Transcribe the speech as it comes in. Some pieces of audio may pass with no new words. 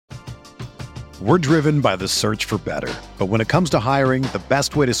We're driven by the search for better. But when it comes to hiring, the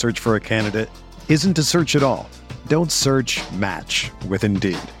best way to search for a candidate isn't to search at all. Don't search, match with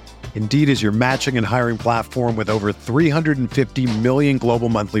Indeed. Indeed is your matching and hiring platform with over 350 million global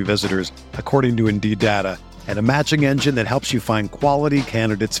monthly visitors, according to Indeed data, and a matching engine that helps you find quality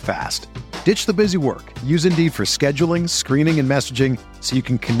candidates fast. Ditch the busy work. Use Indeed for scheduling, screening, and messaging so you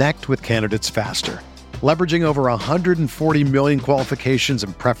can connect with candidates faster. Leveraging over 140 million qualifications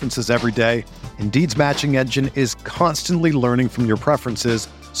and preferences every day, Indeed's matching engine is constantly learning from your preferences,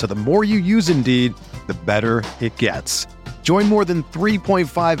 so the more you use Indeed, the better it gets. Join more than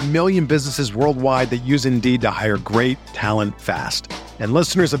 3.5 million businesses worldwide that use Indeed to hire great talent fast. And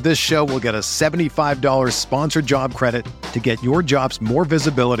listeners of this show will get a $75 sponsored job credit to get your jobs more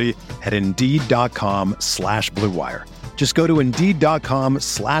visibility at Indeed.com/Blue Wire. Just go to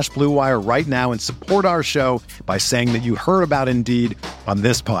Indeed.com/Blue Wire right now and support our show by saying that you heard about Indeed on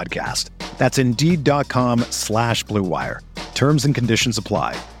this podcast. That's Indeed.com/Blue Wire. Terms and conditions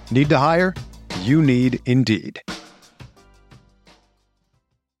apply. Need to hire? You need Indeed.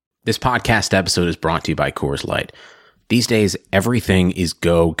 This podcast episode is brought to you by Coors Light. These days, everything is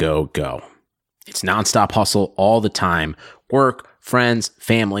go, go, go. It's nonstop hustle all the time. Work, friends,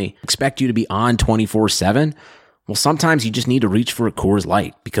 family expect you to be on 24/7. Well, sometimes you just need to reach for a Coors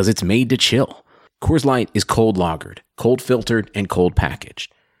Light because it's made to chill. Coors Light is cold lagered, cold filtered, and cold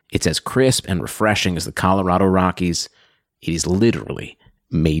packaged. It's as crisp and refreshing as the Colorado Rockies. It is literally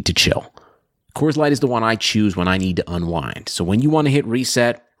made to chill. Coors Light is the one I choose when I need to unwind. So when you want to hit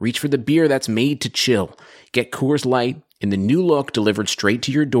reset, reach for the beer that's made to chill. Get Coors Light in the new look delivered straight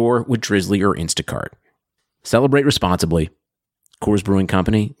to your door with Drizzly or Instacart. Celebrate responsibly. Coors Brewing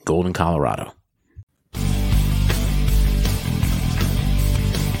Company, Golden, Colorado.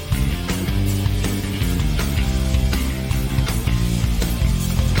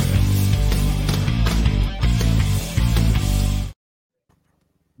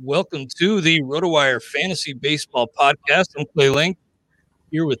 Welcome to the RotoWire Fantasy Baseball Podcast. I'm Clay Link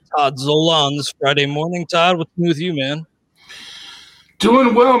here with Todd Zola on this Friday morning. Todd, what's new with you, man?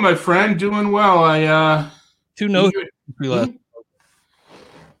 Doing well, my friend. Doing well. Two notes.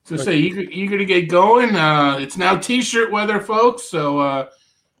 So say eager to get going. It's now T-shirt weather, folks. So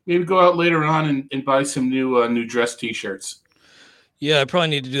maybe go out later on and buy some new dress T-shirts. Yeah, I probably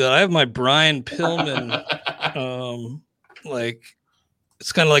need to do that. I have my Brian Pillman,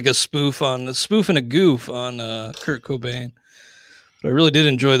 it's kind of like a spoof and a goof on Kurt Cobain. But I really did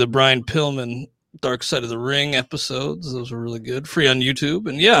enjoy the Brian Pillman Dark Side of the Ring episodes. Those were really good. Free on YouTube.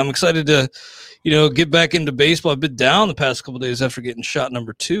 And yeah, I'm excited to, get back into baseball. I've been down the past couple of days after getting shot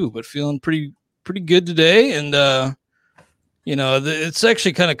number 2, but feeling pretty good today. And, it's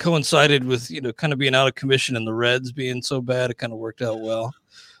actually kind of coincided with, kind of being out of commission and the Reds being so bad. It kind of worked out well.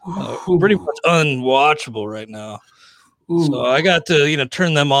 Pretty much unwatchable right now. Ooh. So I got to,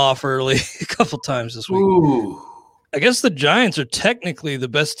 turn them off early a couple times this week. Ooh. I guess the Giants are technically the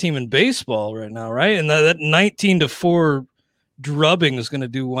best team in baseball right now, right? And that 19-4 drubbing is going to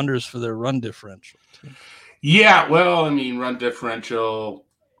do wonders for their run differential too. Yeah, well, run differential,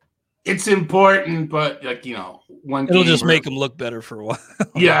 it's important, but it'll just make them look better for a while.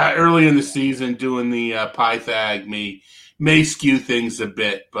 Yeah, early in the season, doing the Pythag may skew things a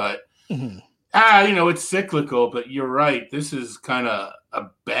bit, but. Mm-hmm. It's cyclical, but you're right. This is kind of a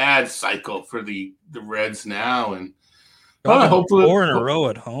bad cycle for the Reds now, and hopefully 4 in a row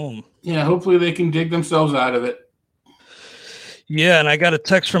at home. Yeah, hopefully they can dig themselves out of it. Yeah, and I got a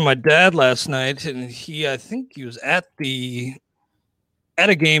text from my dad last night, and I think he was at a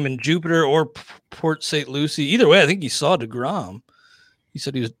game in Jupiter or Port St. Lucie. Either way, I think he saw DeGrom. He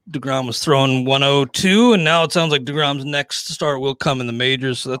said DeGrom was throwing 102, and now it sounds like DeGrom's next start will come in the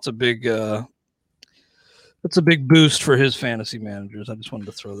majors. So that's a big boost for his fantasy managers. I just wanted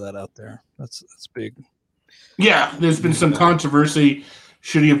to throw that out there. That's big. Yeah, there's been some controversy.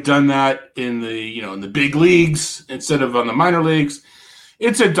 Should he have done that in the big leagues instead of on the minor leagues?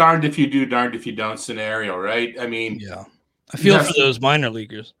 It's a darned if you do, darned if you don't scenario, right? Yeah, I feel for those minor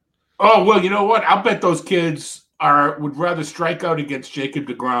leaguers. Oh well, you know what? I'll bet those kids would rather strike out against Jacob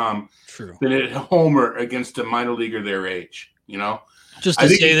DeGrom than hit homer against a minor leaguer their age. Just to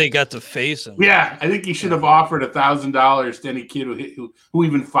say they got to face him. Yeah, I think he should have offered $1,000 to any kid who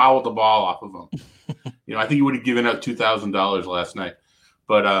even fouled the ball off of him. I think he would have given out $2,000 last night.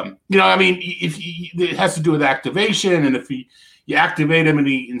 But if it has to do with activation, and if you activate him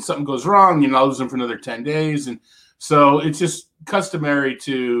and something goes wrong, you lose him for another 10 days, and so it's just customary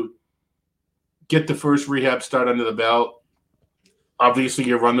to get the first rehab start under the belt. Obviously,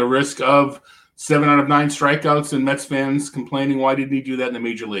 you run the risk of 7 out of 9 strikeouts and Mets fans complaining, why didn't he do that in the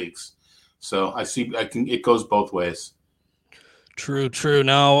major leagues? So it goes both ways. True.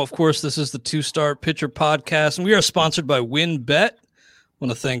 Now, of course, this is the Two-Star Pitcher Podcast, and we are sponsored by WynnBET. I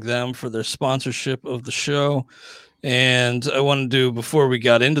want to thank them for their sponsorship of the show. And I wanted to, before we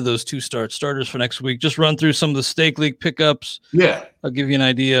got into those two-star starters for next week, just run through some of the Stake League pickups. Yeah. I'll give you an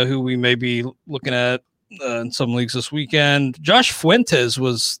idea who we may be looking at in some leagues this weekend. Josh Fuentes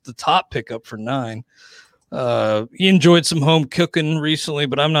was the top pickup for 9. He enjoyed some home cooking recently,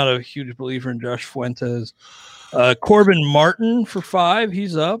 but I'm not a huge believer in Josh Fuentes. Corbin Martin for 5.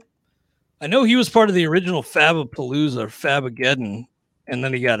 He's up. I know he was part of the original Fabapalooza or Fabageddon, and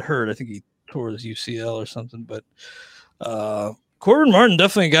then he got hurt. I think he tore his UCL or something. But Corbin Martin,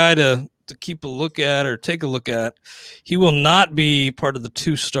 definitely a guy to keep a look at or take a look at. He will not be part of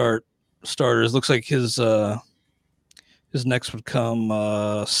the starters. Looks like his next would come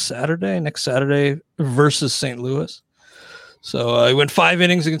next Saturday versus St. Louis. So he went 5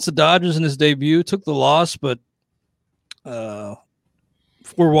 innings against the Dodgers in his debut, took the loss, but 4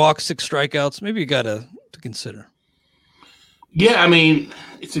 walks, 6 strikeouts. Maybe a guy to consider. Yeah, I mean,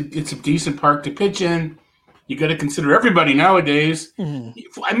 it's a decent park to pitch in. You got to consider everybody nowadays.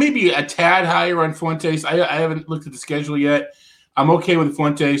 Mm-hmm. I may be a tad higher on Fuentes. I haven't looked at the schedule yet. I'm okay with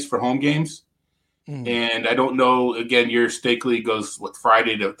Fuentes for home games. Mm-hmm. And I don't know, again, your Stake League goes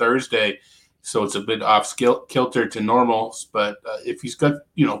Friday to Thursday, so it's a bit off kilter to normals. But if he's got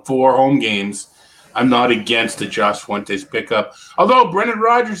 4 home games, I'm not against the Josh Fuentes pickup. Although Brendan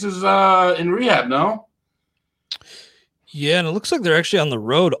Rodgers is in rehab, no? Yeah, and it looks like they're actually on the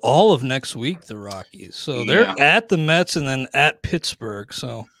road all of next week, the Rockies. So they're at the Mets and then at Pittsburgh.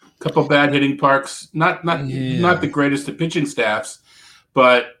 So a couple bad hitting parks, not the greatest of pitching staffs,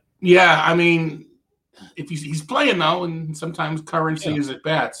 but yeah, I mean, if he's playing though, and sometimes currency is at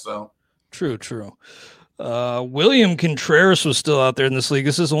bat. So true. William Contreras was still out there in this league.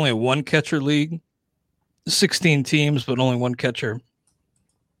 This is only a 1 catcher league, 16 teams, but only 1 catcher.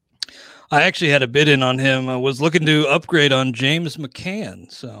 I actually had a bid in on him. I was looking to upgrade on James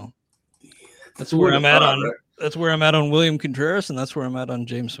McCann, so that's where I'm at on. That's where I'm at on William Contreras, and that's where I'm at on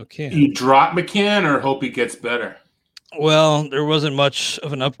James McCann. You drop McCann or hope he gets better? Well, there wasn't much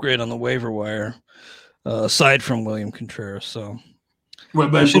of an upgrade on the waiver wire aside from William Contreras, so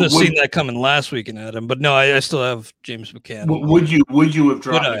I should have seen that coming last week and had him. But no, I still have James McCann. Would you have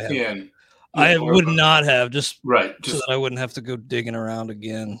dropped McCann? I would not have, just so that I wouldn't have to go digging around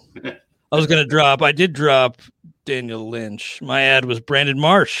again. I did drop Daniel Lynch. My ad was Brandon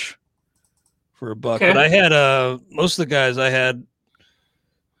Marsh for $1. Okay. But I had most of the guys I had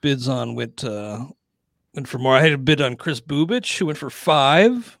bids on went for more. I had a bid on Chris Bubich, who went for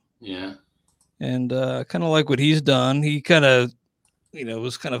 5. Yeah. And kind of like what he's done. He kind of,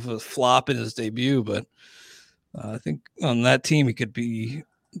 was kind of a flop in his debut, but I think on that team he could be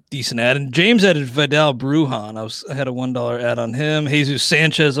decent ad. And James added Vidal Brujan. I had a $1 ad on him. Jesus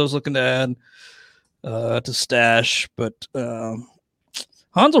Sanchez I was looking to add to stash, but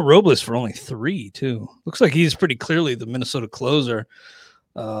Hansel Robles for only 3 too. Looks like he's pretty clearly the Minnesota closer.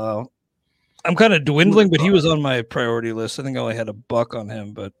 I'm kind of dwindling, but he was on my priority list. I think I only had $1 on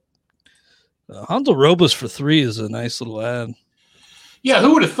him, but Hansel Robles for 3 is a nice little ad. Yeah,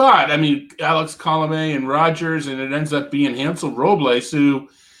 who would have thought? I mean, Alex Colomé and Rogers, and it ends up being Hansel Robles, who,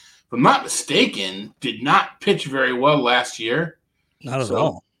 if I'm not mistaken, did not pitch very well last year. Not at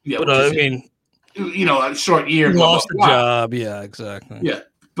all. Yeah, but a short year. He lost the job. Yeah, exactly. Yeah,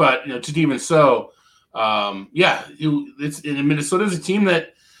 but just even so, it's in Minnesota's a team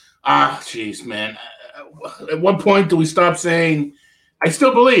that, man. At what point do we stop saying? I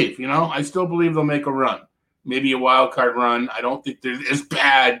still believe. I still believe they'll make a run. Maybe a wild card run. I don't think they're as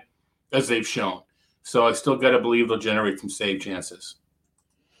bad as they've shown. So I still got to believe they'll generate some save chances.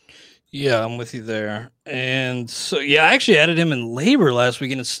 Yeah, I'm with you there. And so, I actually added him in labor last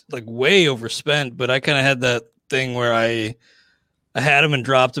week, and it's like way overspent. But I kind of had that thing where I had him and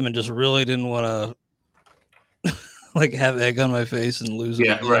dropped him and just really didn't want to have egg on my face and lose him.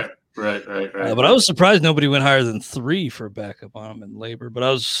 Yeah, right. But I was surprised nobody went higher than 3 for a backup on him in labor. But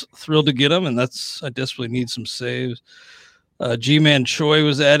I was thrilled to get him, and I desperately need some saves. G-Man Choi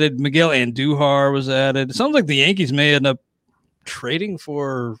was added. Miguel Andujar was added. It sounds like the Yankees may end up trading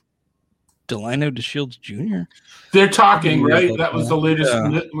for Delino DeShields Jr. They're talking, right? That was the latest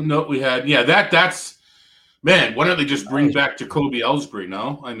note we had. Yeah, that's man. Why don't they just bring back Jacoby Ellsbury?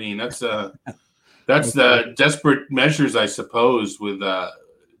 No, I mean that's the desperate measures, I suppose, with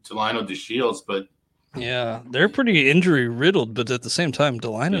Delino DeShields, but yeah, they're pretty injury riddled, but at the same time,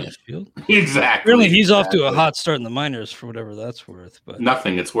 Delino DeShields. Exactly. Really, he's off to a hot start in the minors for whatever that's worth. But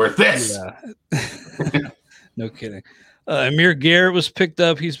nothing. It's worth this. Yeah. No kidding. Amir Garrett was picked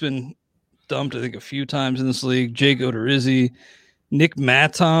up. He's been stumped, I think, a few times in this league. Jake Odorizzi, Nick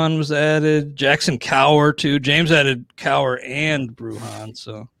Maton was added, Jackson Cower too. James added Cower and Bruhan,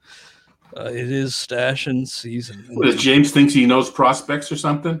 so it is stashing season. What, does James thinks he knows prospects or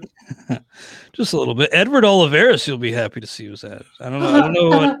something? Just a little bit. Edward Olivares, you'll be happy to see who's added. I don't know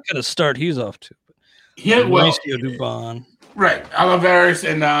what kind of start he's off to. Yeah, well, Mauricio Dubon. Right. Olivares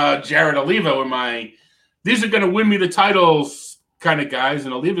and Jared Oliva were these are going to win me the titles kind of guys,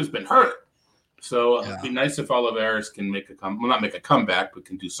 and Oliva's been hurt. So it'd be nice if Olivares can not make a comeback, but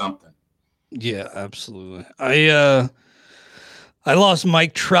can do something. Yeah, absolutely. I lost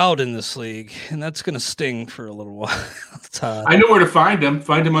Mike Trout in this league, and that's going to sting for a little while. I know where to find him.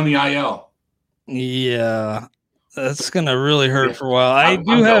 Find him on the IL. Yeah, that's going to really hurt for a while. I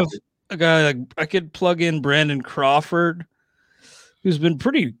do have a guy I could plug in Brandon Crawford, who's been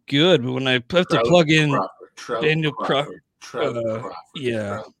pretty good, but when I have to plug in Daniel Crawford,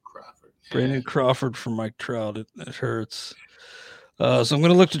 Brandon Crawford for Mike Trout, it hurts. So I'm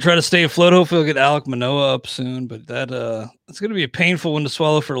going to look to try to stay afloat. Hopefully I'll get Alek Manoah up soon, but it's going to be a painful one to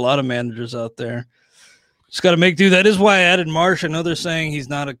swallow for a lot of managers out there. Just got to make do. That is why I added Marsh. I know they're saying he's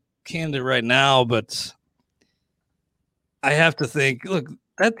not a candidate right now, but I have to think, look,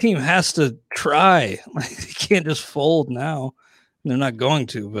 that team has to try. Like, they can't just fold now. They're not going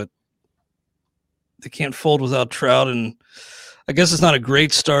to, but they can't fold without Trout. And I guess it's not a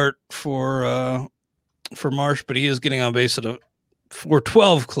great start for Marsh, but he is getting on base at a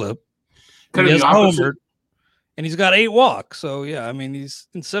 412 clip. He has homered, and he's got 8 walks. So, yeah, I mean, he's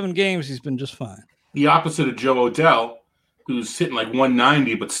in 7 games, he's been just fine. The opposite of Joe Odell, who's hitting like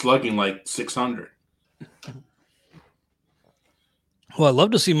 190 but slugging like 600. Well, I'd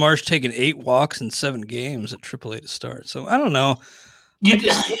love to see Marsh taking 8 walks in 7 games at AAA to start. So, I don't know.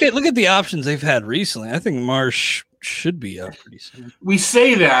 Look at the options they've had recently. I think Marsh should be up pretty soon. We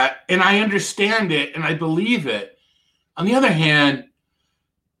say that, and I understand it, and I believe it. On the other hand,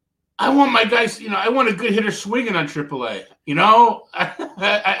 I want my guys, I want a good hitter swinging on AAA.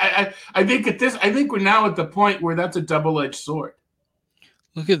 I think we're now at the point where that's a double-edged sword.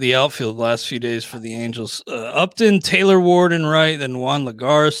 Look at the outfield last few days for the Angels. Upton, Taylor Ward in right, then Juan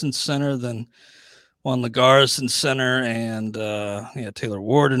Lagares in center, then Juan Lagares in center, and Taylor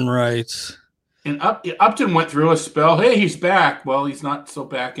Ward in right. And Upton went through a spell. Hey, he's back. Well, he's not so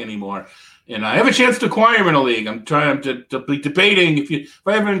back anymore. And I have a chance to acquire him in a league. I'm trying to be debating. If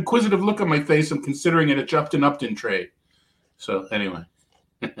I have an inquisitive look on my face, I'm considering it a Justin Upton trade. So anyway.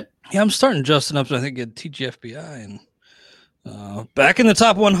 Yeah, I'm starting Justin Upton, I think, at TGFBI and back in the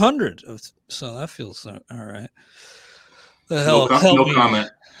top 100. So that feels all right. The hell? No comment.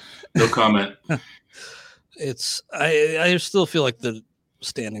 No comment. I still feel like the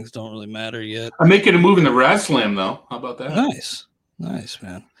standings don't really matter yet. I'm making a move in the Raz Slam, though. How about that? Nice,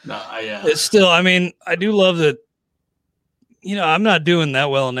 man. No, it's still. I mean, I do love that. I'm not doing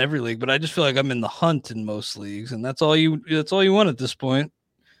that well in every league, but I just feel like I'm in the hunt in most leagues, and that's all you want at this point,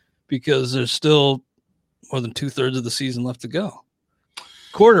 because there's still more than 2/3 of the season left to go.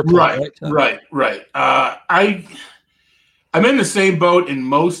 Quarter point, right. I'm in the same boat in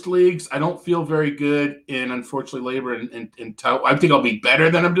most leagues. I don't feel very good in, unfortunately, labor and tout. I think I'll be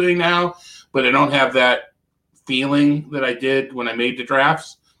better than I'm doing now, but I don't have that feeling that I did when I made the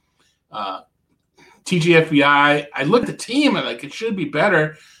drafts. TGFBI, I looked at the team and it should be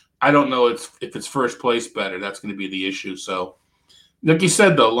better. I don't know if it's first place better. That's going to be the issue. So, like you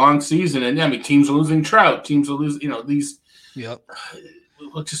said, though, long season, and teams are losing Trout. Teams are losing, these. Yep.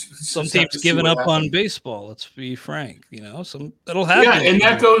 Some teams giving up on baseball. Let's be frank. That'll happen. Yeah, and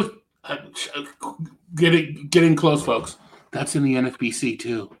that goes getting close, folks. That's in the NFBC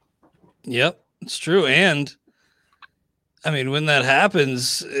too. Yep, it's true. And I mean, when that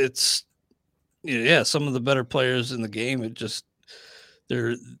happens, it's some of the better players in the game. It just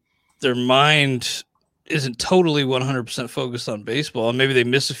their mind isn't totally 100% focused on baseball, and maybe they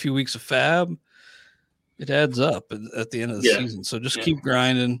miss a few weeks of fab. It adds up at the end of the season. So just keep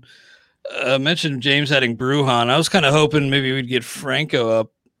grinding. I mentioned James adding Bruhan. I was kind of hoping maybe we'd get Franco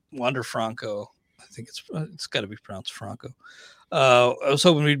up, Wander Franco. I think it's got to be pronounced Franco. I was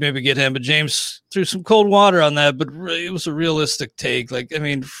hoping we'd maybe get him, but James threw some cold water on that. But it was a realistic take. Like, I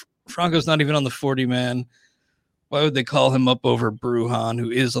mean, Franco's not even on the 40-man. Why would they call him up over Bruhan,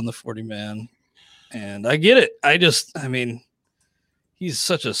 who is on the 40-man? And I get it. I mean, he's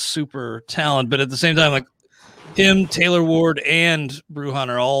such a super talent, but at the same time, like him, Taylor Ward, and Bruhan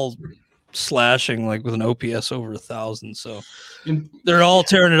are all slashing like with an OPS over 1,000. So they're all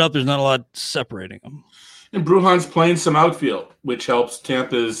tearing it up. There's not a lot separating them. And Bruhan's playing some outfield, which helps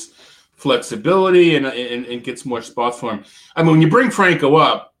Tampa's flexibility and gets more spots for him. I mean, when you bring Franco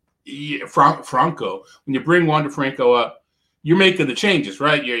up, Franco. When you bring Wander Franco up, you're making the changes,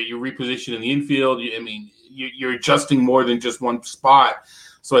 right? You're repositioning the infield. You're adjusting more than just one spot.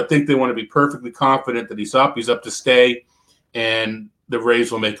 So I think they want to be perfectly confident that he's up to stay, and the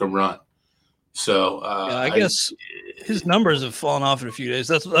Rays will make a run. So I guess his numbers have fallen off in a few days.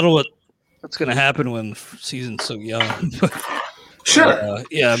 That's going to happen when the season's so young. Sure.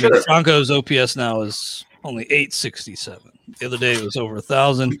 Sure. Franco's OPS now is only 867. The other day it was over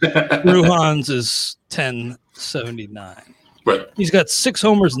 1,000. Brujan's is 1079. Right. He's got 6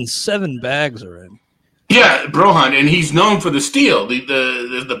 homers and 7 bags already. Yeah, Brujan, and he's known for the steal,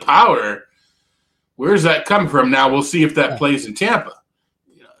 the power. Where's that coming from? Now we'll see if that plays in Tampa.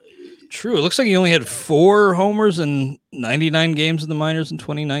 True. It looks like he only had 4 homers in 99 games in the minors in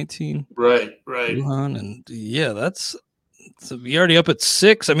 2019. Right. Brujan, and so you're already up at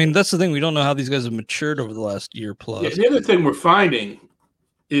 6. I mean, that's the thing. We don't know how these guys have matured over the last year plus. Yeah, the other thing we're finding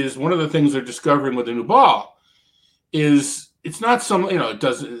is one of the things they're discovering with the new ball is it's not it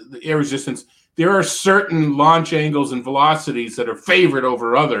doesn't the air resistance. There are certain launch angles and velocities that are favored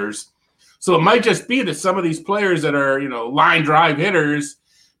over others. So it might just be that some of these players that are, line drive hitters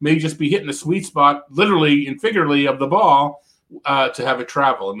may just be hitting the sweet spot, literally and figuratively, of the ball to have it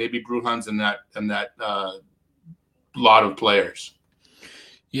travel. And maybe Brujan's in that lot of players.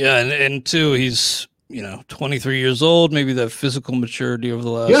 Yeah, and too, he's 23 years old. Maybe that physical maturity over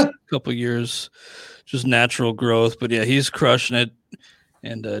the last couple of years, just natural growth. But yeah, he's crushing it.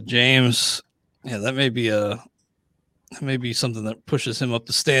 And James, that may be something that pushes him up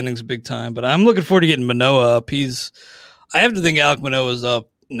the standings big time. But I'm looking forward to getting Manoah up. I have to think Alek Manoah's up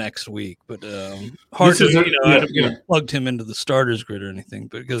next week, but hard to I haven't plugged him into the starters grid or anything,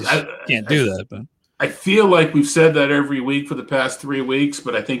 because I can't do that. But I feel like we've said that every week for the past 3 weeks,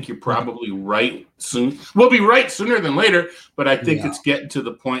 but I think you're probably right soon. We'll be right sooner than later, but I think it's getting to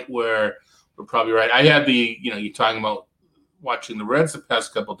the point where we're probably right. I had you're talking about watching the Reds the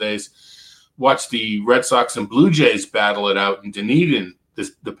past couple of days, watch the Red Sox and Blue Jays battle it out in Dunedin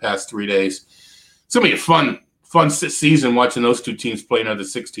the past 3 days. It's going to be a fun season watching those two teams play another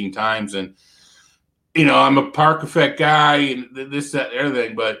 16 times. And, I'm a Park Effect guy and this, that,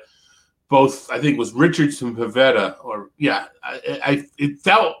 everything, but both, I think, was Richardson, Pivetta, it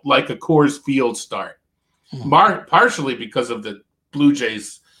felt like a Coors Field start, partially because of the Blue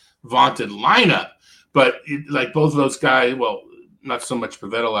Jays' vaunted lineup, but like both of those guys, well, not so much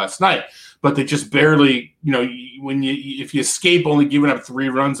Pivetta last night, but they just barely, if you escape only giving up 3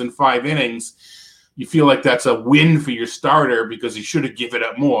 runs in 5 innings, you feel like that's a win for your starter because he should have given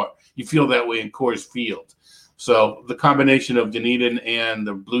up more. You feel that way in Coors Field. So the combination of Dunedin and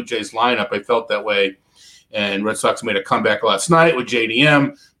the Blue Jays lineup, I felt that way. And Red Sox made a comeback last night with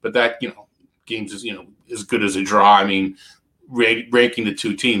JDM, but that, games is, as good as a draw. I mean, ranking the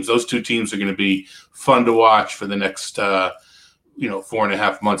 2 teams, those 2 teams are going to be fun to watch for the next,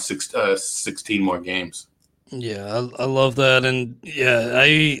 4.5 months, 16 more games. Yeah, I love that. And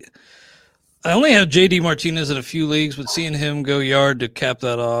I only have JD Martinez in a few leagues, but seeing him go yard to cap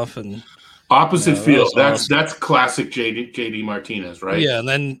that off and opposite field, that's classic JD Martinez, right? Yeah, and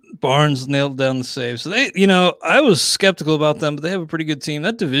then Barnes nailed down the save. So they, I was skeptical about them, but they have a pretty good team.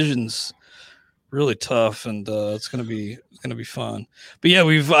 That division's really tough, and it's gonna be fun. But yeah,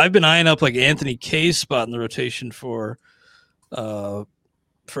 I've been eyeing up like Anthony Kay's spot in the rotation for Alek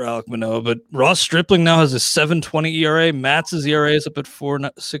Manoah, but Ross Stripling now has a 7.20 ERA. Matz's ERA is up at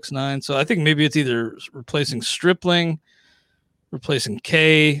 4.69. So I think maybe it's either replacing Stripling, replacing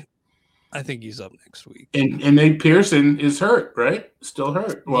Kay. I think he's up next week. And Nate Pearson is hurt, right? Still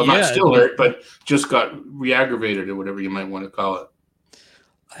hurt. Well, not still hurt, but just got re-aggravated or whatever you might want to call it.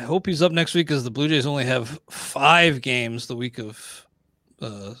 I hope he's up next week because the Blue Jays only have 5 games the week of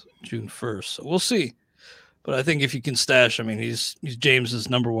June 1st. So we'll see. But I think if you can stash, I mean, he's James's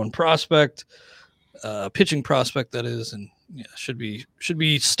number 1 prospect, pitching prospect that is, and should be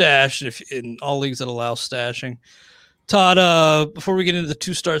stashed if in all leagues that allow stashing. Todd, before we get into the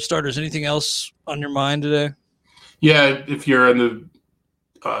 2-star starters, anything else on your mind today? Yeah, if you're in the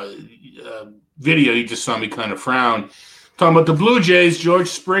video, you just saw me kind of frown. Talking about the Blue Jays, George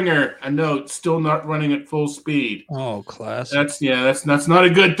Springer, a note, still not running at full speed. Oh, class. That's not a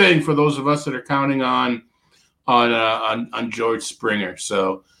good thing for those of us that are counting on George Springer.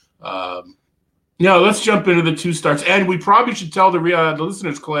 So, let's jump into the 2 starts. And we probably should tell the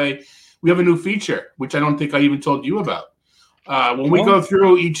listeners, Clay, we have a new feature, which I don't think I even told you about. When we go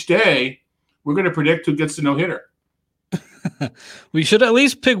through each day, we're going to predict who gets the no-hitter. We should at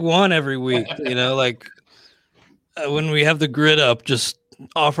least pick one every week, when we have the grid up, just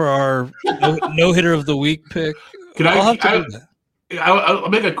offer our no-hitter of the week pick. I'll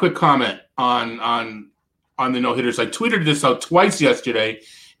make a quick comment on the no-hitters. I tweeted this out twice yesterday,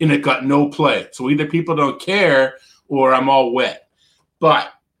 and it got no play. So either people don't care or I'm all wet.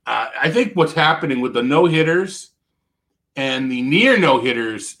 But I think what's happening with the no-hitters and the near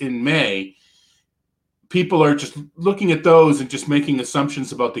no-hitters in May, people are just looking at those and just making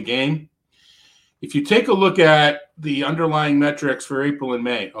assumptions about the game. If you take a look at the underlying metrics for April and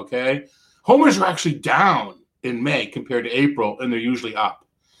May, okay, homers are actually down in May compared to April, and they're usually up.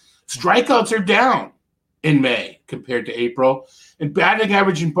 Strikeouts are down in May compared to April, and batting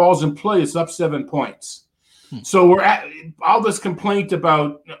average and balls in play is up 7 points. So we're at all this complaint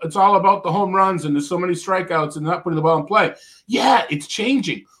about it's all about the home runs and there's so many strikeouts and not putting the ball in play. Yeah, it's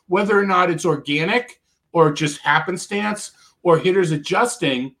changing. Whether or not it's organic or just happenstance or hitters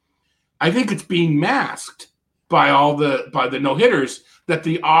adjusting, I think it's being masked by the no-hitters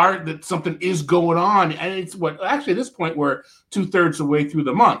that something is going on. And it's at this point we're 2/3 of the way through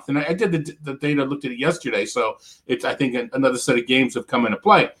the month. And I did the data, looked at it yesterday. So it's, I think, another set of games have come into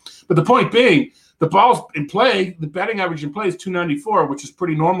play. But the point being, the ball's in play, the batting average in play is 294, which is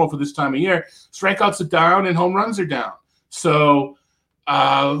pretty normal for this time of year. Strikeouts are down and home runs are down. So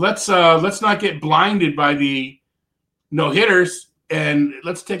let's not get blinded by the no-hitters, and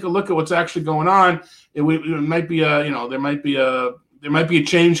let's take a look at what's actually going on. It might be there might be a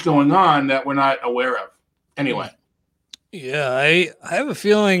change going on that we're not aware of. Anyway. Yeah, I have a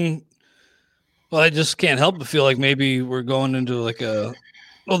feeling. Well, I just can't help but feel like maybe we're going into like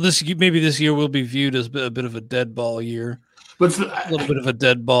this year will be viewed as a bit of a dead ball year, a little bit of a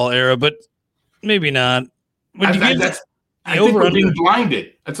dead ball era, but maybe not. I think we're being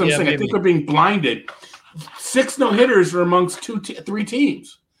blinded. That's what I'm saying. Maybe. I think we're being blinded. 6 no-hitters are amongst 3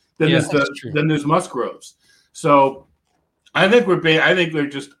 teams. Then there's Musgroves. So I think we're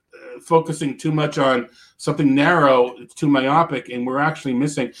just focusing too much on something narrow. It's too myopic, and we're actually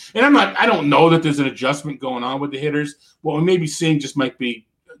missing. And I don't know that there's an adjustment going on with the hitters. What we may be seeing just might be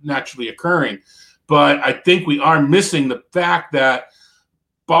naturally occurring, but I think we are missing the fact that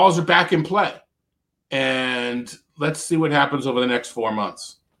balls are back in play, and let's see what happens over the next 4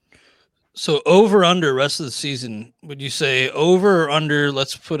 months. So over under rest of the season, would you say over or under?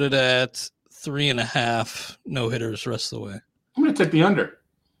 Let's put it at 3.5 no hitters rest of the way. I'm going to take the under.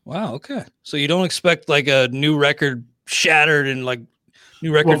 Wow. Okay. So you don't expect like a new record shattered and like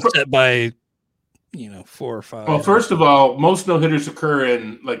new record set by 4 or 5. Well, first of all, most no-hitters occur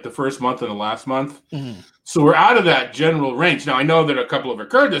in like the first month and the last month. Mm-hmm. So we're out of that general range. Now, I know that a couple have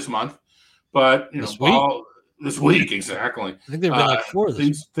occurred this month, but this week, exactly. I think they've been like 4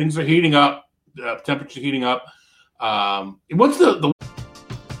 this things are heating up, temperature heating up. What's the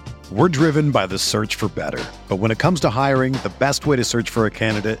We're driven by the search for better. But when it comes to hiring, the best way to search for a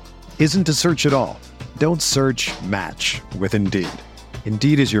candidate isn't to search at all. Don't search, match with Indeed.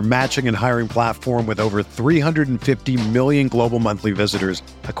 Indeed is your matching and hiring platform with over 350 million global monthly visitors,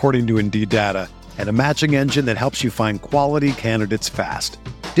 according to Indeed data, and a matching engine that helps you find quality candidates fast.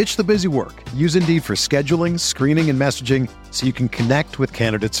 Ditch the busy work. Use Indeed for scheduling, screening, and messaging so you can connect with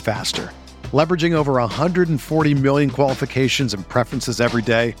candidates faster. Leveraging over 140 million qualifications and preferences every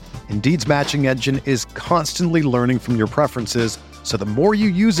day, Indeed's matching engine is constantly learning from your preferences, so the more you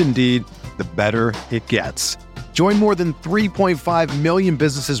use Indeed, the better it gets. Join more than 3.5 million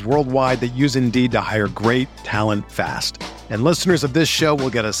businesses worldwide that use Indeed to hire great talent fast. And listeners of this show will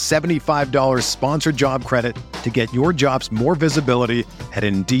get a $75 sponsored job credit to get your jobs more visibility at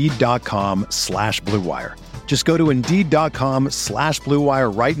Indeed.com/Blue Wire. Just go to Indeed.com/Blue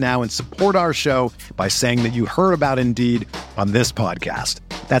Wire right now and support our show by saying that you heard about Indeed on this podcast.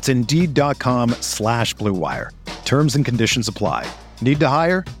 That's Indeed.com/Blue Wire. Terms and conditions apply. Need to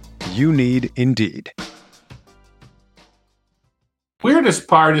hire? You need Indeed. Weirdest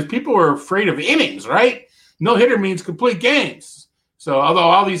part is people are afraid of innings, right? No hitter means complete games. So although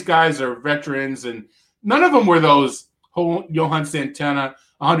all these guys are veterans and none of them were those Johan Santana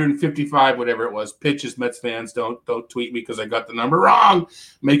 155, whatever it was, pitches. Mets fans, don't tweet me because I got the number wrong,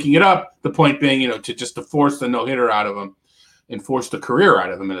 making it up. The point being, to force the no-hitter out of him and force the career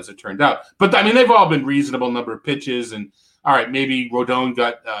out of him, as it turned out. But, I mean, they've all been reasonable number of pitches. And, all right, maybe Rodon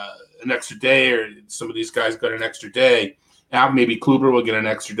got an extra day or some of these guys got an extra day. Now maybe Kluber will get an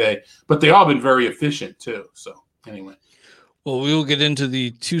extra day. But they all been very efficient, too. So, anyway. Well, we will get into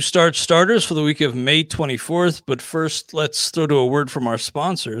the 2 starters for the week of May 24th. But first, let's throw to a word from our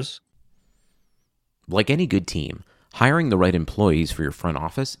sponsors. Like any good team, hiring the right employees for your front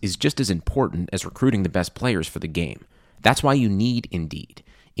office is just as important as recruiting the best players for the game. That's why you need Indeed.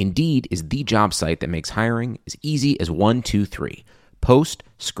 Indeed is the job site that makes hiring as easy as 1, 2, 3. Post,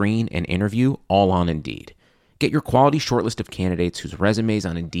 screen, and interview all on Indeed. Get your quality shortlist of candidates whose resumes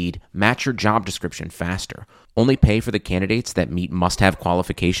on Indeed match your job description faster. Only pay for the candidates that meet must-have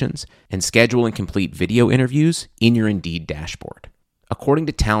qualifications, and schedule and complete video interviews in your Indeed dashboard. According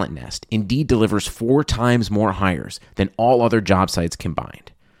to Talent Nest, Indeed delivers 4 times more hires than all other job sites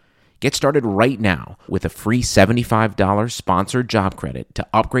combined. Get started right now with a free $75 sponsored job credit to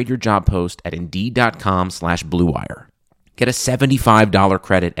upgrade your job post at Indeed.com/Blue Wire. Get a $75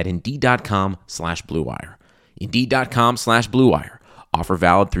 credit at Indeed.com/Blue Wire. Indeed.com/Blue Wire. Offer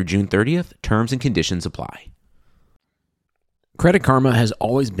valid through June 30th. Terms and conditions apply. Credit Karma has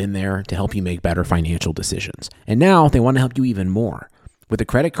always been there to help you make better financial decisions. And now they want to help you even more. With the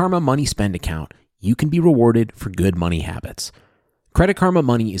Credit Karma Money Spend account, you can be rewarded for good money habits. Credit Karma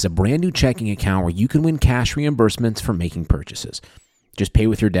Money is a brand new checking account where you can win cash reimbursements for making purchases. Just pay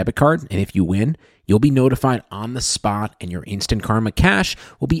with your debit card, and if you win, you'll be notified on the spot, and your Instant Karma cash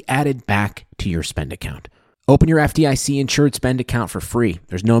will be added back to your spend account. Open your FDIC-insured spend account for free.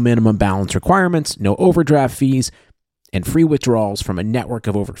 There's no minimum balance requirements, no overdraft fees, and free withdrawals from a network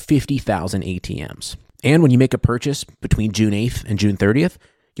of over 50,000 ATMs. And when you make a purchase between June 8th and June 30th,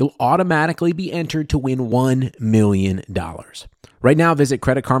 you'll automatically be entered to win $1 million. Right now, visit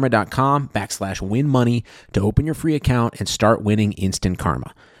creditkarma.com/winmoney to open your free account and start winning Instant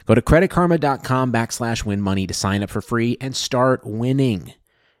Karma. Go to creditkarma.com/winmoney to sign up for free and start winning.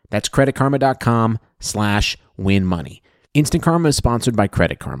 That's creditkarma.com/winmoney. Instant Karma is sponsored by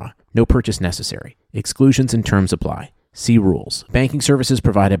Credit Karma. No purchase necessary. Exclusions and terms apply. See rules. Banking services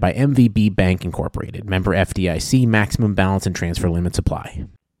provided by MVB Bank Incorporated. Member FDIC. Maximum balance and transfer limits apply.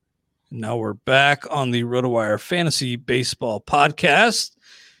 Now we're back on the RotoWire Fantasy Baseball Podcast.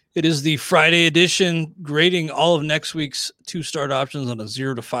 It is the Friday edition, grading all of next week's 2-start options on a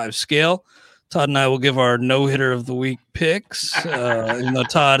 0 to 5 scale. Todd and I will give our no-hitter of the week picks. Even though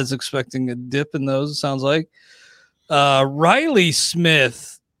Todd is expecting a dip in those, it sounds like. Riley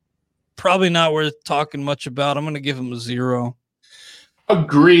Smith, probably not worth talking much about. I'm going to give him a 0.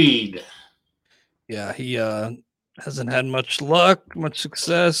 Agreed. Yeah, he hasn't had much luck, much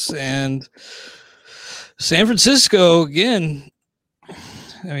success, and San Francisco, again,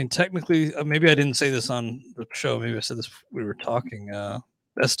 I mean, technically, maybe I didn't say this on the show. Maybe I said this we were talking.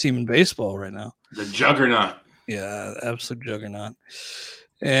 Best team in baseball right now. The juggernaut. Yeah, absolute juggernaut.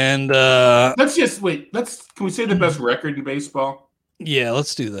 And let's just wait. Can we say the best record in baseball? Yeah,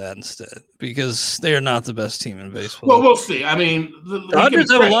 let's do that instead, because they are not the best team in baseball. Well, we'll see. I mean, the Dodgers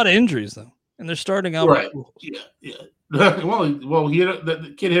have a lot of injuries though, and they're starting out right. Yeah. well,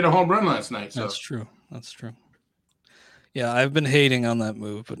 the kid hit a home run last night. So. That's true. Yeah, I've been hating on that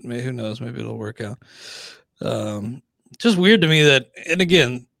move, but who knows? Maybe it'll work out. Just weird to me that, and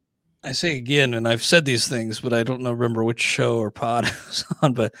again, I say again, and I've said these things, but I don't remember which show or pod I was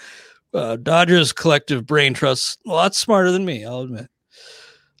on, but Dodgers collective brain trust a lot smarter than me, I'll admit.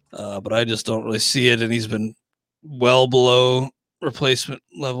 But I just don't really see it, and he's been well below replacement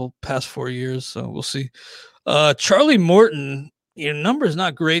level past 4 years, so we'll see. Charlie Morton, your number's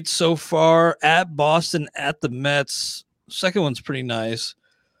not great so far at Boston, at the Mets. Second one's pretty nice.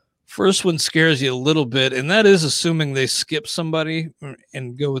 First one scares you a little bit, and that is assuming they skip somebody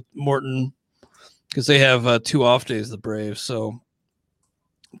and go with Morton because they have 2 off days, the Braves. So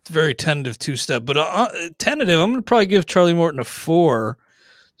it's a very tentative 2-step. But tentative, I'm going to probably give Charlie Morton a 4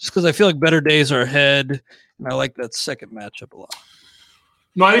 just because I feel like better days are ahead, and I like that second matchup a lot.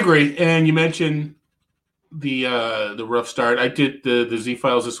 No, I agree. And you mentioned the rough start. I did the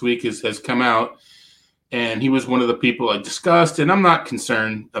Z-Files this week has come out. And he was one of the people I discussed, and I'm not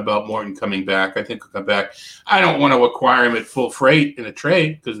concerned about Morton coming back. I think he'll come back. I don't want to acquire him at full freight in a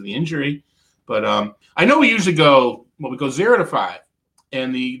trade because of the injury. But I know we usually go 0 to 5.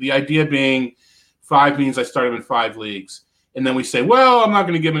 And the idea being 5 means I start him in 5 leagues. And then we say, well, I'm not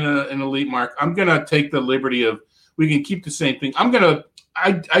going to give him an elite mark. I'm going to take the liberty of we can keep the same thing.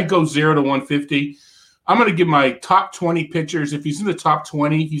 I go 0 to 150. I'm going to give my top 20 pitchers. If he's in the top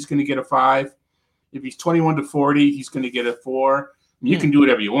 20, he's going to get a 5. If he's 21 to 40, he's going to get a 4. You can do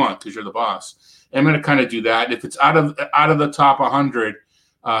whatever you want because you're the boss. And I'm going to kind of do that. If it's out of the top 100,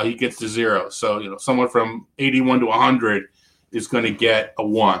 he gets to 0. So someone from 81 to 100 is going to get a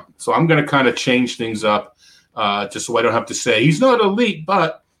 1. So I'm going to kind of change things up just so I don't have to say he's not elite.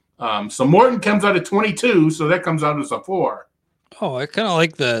 But so Morton comes out at 22, so that comes out as a 4. Oh, I kind of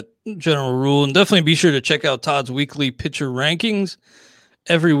like that general rule, and definitely be sure to check out Todd's weekly pitcher rankings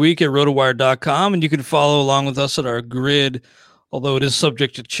every week at rotowire.com, and you can follow along with us at our grid, although it is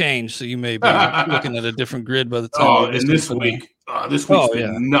subject to change, so you may be looking at a different grid by the time. Oh, and this week's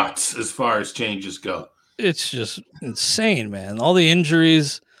been nuts as far as changes go. It's just insane, man. All the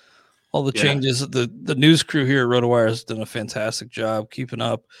injuries, all the changes. The news crew here at RotoWire has done a fantastic job keeping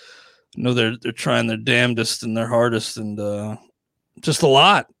up. I know they're trying their damnedest and their hardest, and just a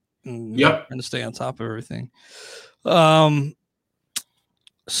lot. And, Yep. Trying to stay on top of everything.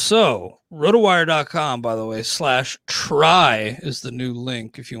 So rotowire.com, by the way, /try is the new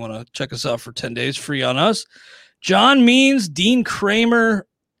link if you want to check us out for 10 days free on us. John Means, Dean Kramer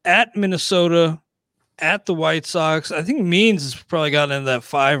at Minnesota, at the White Sox. I think Means has probably gotten into that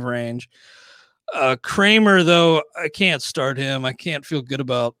 5 range. Kramer, though, I can't start him. I can't feel good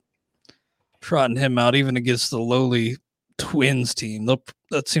about trotting him out, even against the lowly Twins team.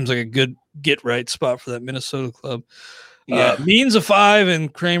 That seems like a good get-right spot for that Minnesota club. Yeah. Means a 5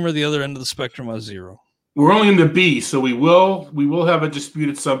 and Kramer the other end of the spectrum a 0. We're only in the B, so we will have a dispute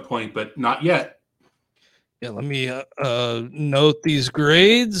at some point, but not yet. Yeah, let me note these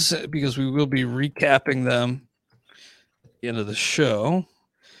grades because we will be recapping them at the end of the show,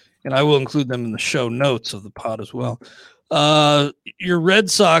 and I will include them in the show notes of the pod as well. Your Red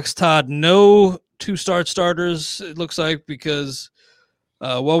Sox, Todd, no 2-start starters, it looks like, because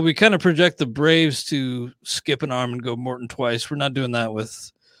while we kind of project the Braves to skip an arm and go Morton twice, we're not doing that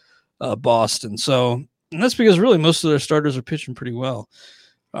with Boston. So, and that's because really most of their starters are pitching pretty well.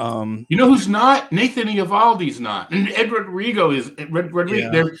 You know who's not? Nathan Eovaldi's not, and Ed Rodrigo is. Rodrigo,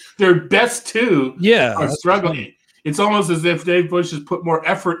 Yeah. their best two are struggling. Funny. It's almost as if Dave Bush has put more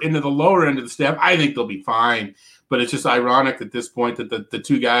effort into the lower end of the staff. I think they'll be fine, but it's just ironic at this point that the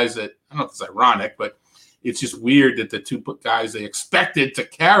two guys that, I don't know if it's ironic, but it's just weird that the two guys they expected to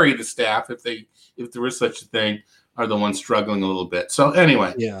carry the staff, if there is such a thing, are the ones struggling a little bit. So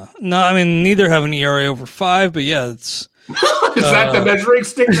anyway, Yeah. No, I mean, neither have an ERA over 5, but yeah, it's. is that the measuring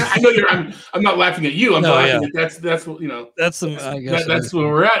stick? I know you're. I'm not laughing at you. I'm laughing at that's what That's the. I guess that's where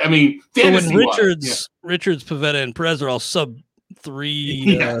we're at. I mean, so when fantasy-wise, Richards, Pivetta, and Perez are all sub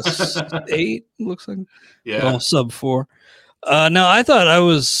 3, 8 looks like. yeah. All sub 4. No, I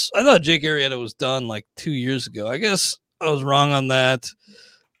thought Jake Arrieta was done like 2 years ago. I guess I was wrong on that.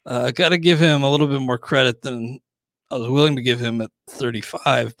 I got to give him a little bit more credit than I was willing to give him at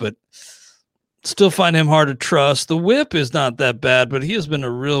 35, but still find him hard to trust. The whip is not that bad, but he has been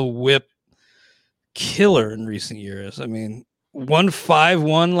a real whip killer in recent years. I mean,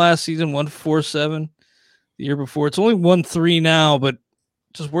 1.51 last season, 1.47 the year before. It's only 1.3 now, but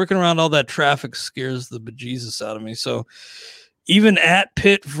just working around all that traffic scares the bejesus out of me. So even at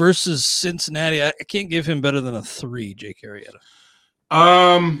Pitt versus Cincinnati, I can't give him better than a 3, Jake Arrieta.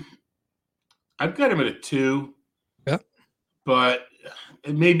 I've got him at a 2. Yeah. But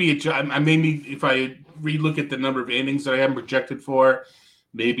maybe if I relook at the number of innings that I haven't projected for,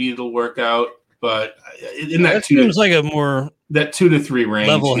 maybe it'll work out. But in that seems like a more 2 to 3 range,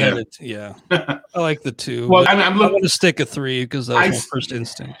 level-headed. Yeah. I like the 2. Well, I'm going to stick a 3 because that was my first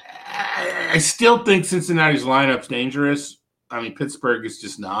instinct. I still think Cincinnati's lineup's dangerous. I mean, Pittsburgh is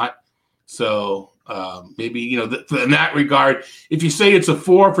just not. So maybe in that regard, if you say it's a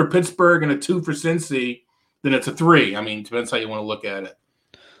 4 for Pittsburgh and a 2 for Cincy, then it's a 3. I mean, it depends how you want to look at it.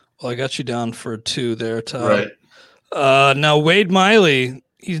 Well, I got you down for a 2 there, Todd. Right. Now, Wade Miley,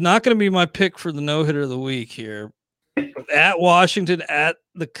 he's not going to be my pick for the no-hitter of the week here. At Washington, at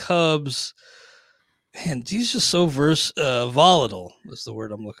the Cubs, and he's just so volatile is the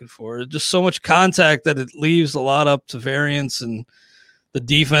word I'm looking for. Just so much contact that it leaves a lot up to variance, and the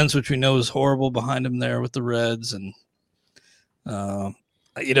defense, which we know is horrible behind him there with the Reds. And,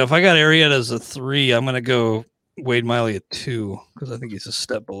 if I got Arrieta as a 3, I'm going to go Wade Miley at 2 because I think he's a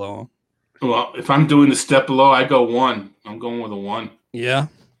step below him. Well, if I'm doing the step below, I go 1. I'm going with a 1. Yeah.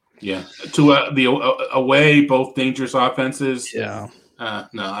 Yeah. To the away, both dangerous offenses. Yeah.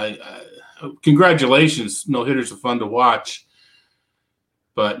 No, congratulations. No hitters are fun to watch.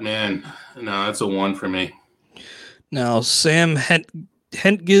 But, man, no, that's a 1 for me. Now, Sam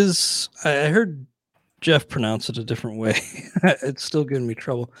Hentges, I heard Jeff pronounce it a different way. It's still giving me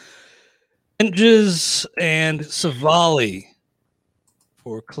trouble. Hentges and Savali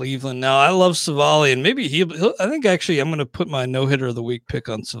for Cleveland. Now, I love Savali, and maybe he'll I think actually I'm going to put my no-hitter of the week pick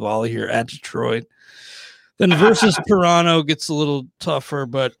on Savali here at Detroit. Then versus Toronto gets a little tougher,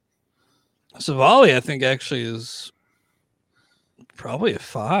 but Savali, I think, actually is probably a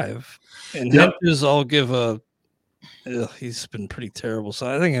 5. And Hentges, I'll give he's been pretty terrible, so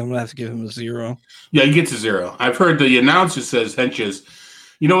I think I'm going to have to give him a 0. Yeah, he gets a 0. I've heard the announcer says Hentges.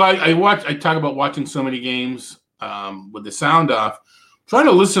 I talk about watching so many games with the sound off. Try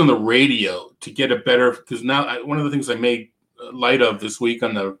to listen on the radio to get a better, because now one of the things I made light of this week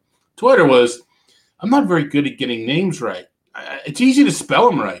on the Twitter was I'm not very good at getting names right. It's easy to spell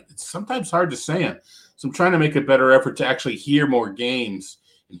them right. It's sometimes hard to say them. So I'm trying to make a better effort to actually hear more games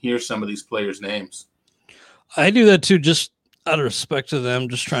and hear some of these players' names. I do that too, just out of respect to them,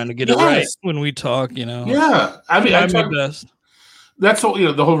 just trying to get it right when we talk, Yeah. I mean, I my best. That's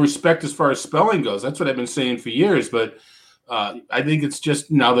what, the whole respect as far as spelling goes. That's what I've been saying for years. But I think it's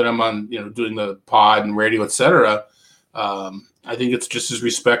just now that I'm on, doing the pod and radio, etc. I think it's just as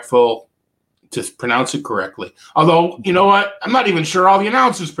respectful to pronounce it correctly. Although, you know what? I'm not even sure all the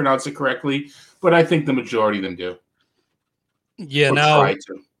announcers pronounce it correctly, but I think the majority of them do. Yeah, now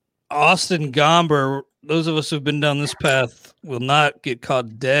Austin Gomber, those of us who've been down this path will not get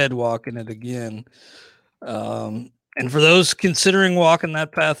caught dead walking it again. And for those considering walking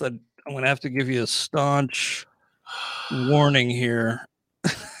that path, I'm going to have to give you a staunch warning here.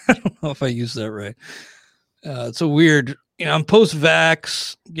 I don't know if I used that right. It's a weird, I'm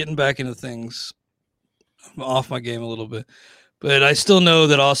post-vax, getting back into things. I'm off my game a little bit, but I still know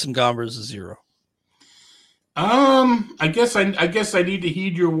that Austin Gomber is a 0. I guess I need to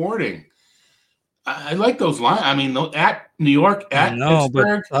heed your warning. I like those lines. I mean, at New York, at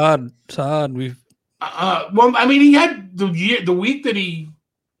Pittsburgh. But Todd, we've. Well, I mean, he had the week that he.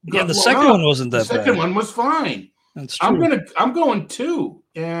 The second one wasn't that bad. The second one was fine. That's true. I'm going 2,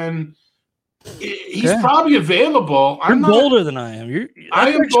 and he's probably available. You're bolder than I am. I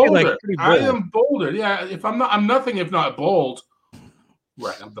am bolder. I am bolder. Yeah, I'm nothing if not bold.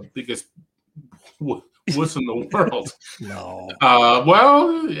 Right, I'm the biggest wuss in the world. No.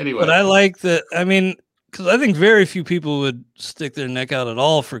 Well, anyway. But I like that. I mean, because I think very few people would stick their neck out at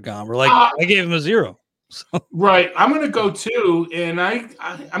all for Gomber. Like I gave him a 0. So. Right. I'm going to go 2, and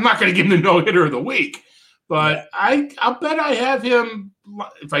I'm not going to give him the no-hitter of the week. But I'll bet I have him,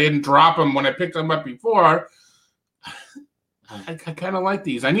 if I didn't drop him when I picked him up before, I kind of like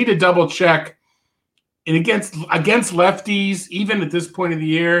these. I need to double check. And against lefties, even at this point of the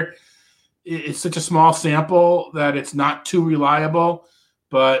year, it's such a small sample that it's not too reliable.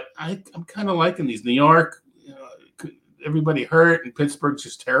 But I'm kind of liking these. New York, everybody hurt, and Pittsburgh's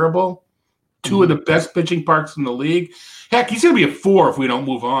just terrible. 2 of the best pitching parks in the league. Heck, he's going to be a 4 if we don't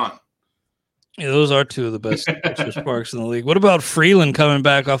move on. Yeah, those are 2 of the best pitchers parks in the league. What about Freeland coming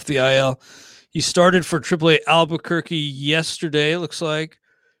back off the IL? He started for AAA Albuquerque yesterday, it looks like,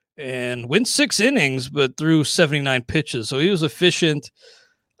 and went 6 innings, but threw 79 pitches. So he was efficient.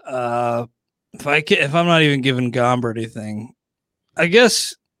 If I'm not even giving Gomber anything, I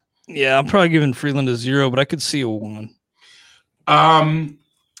guess, I'm probably giving Freeland a 0, but I could see a 1.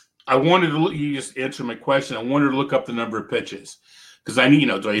 I wanted to look. You just answered my question. I wanted to look up the number of pitches because I need,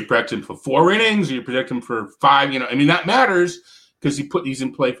 do you project him for 4 innings or you project him for 5? I mean, that matters because he put these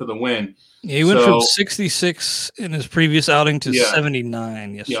in play for the win. Yeah, he went from 66 in his previous outing to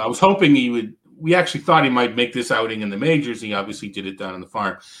 79 yesterday. Yeah, I was hoping he would. We actually thought he might make this outing in the majors. He obviously did it down on the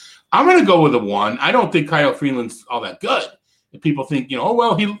farm. I'm going to go with a 1. I don't think Kyle Freeland's all that good. If people think,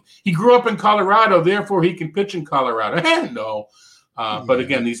 he grew up in Colorado, therefore he can pitch in Colorado. No. But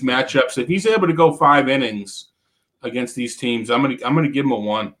again, these matchups, if he's able to go 5 innings against these teams, I'm gonna give him a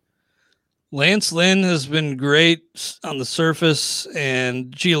 1. Lance Lynn has been great on the surface,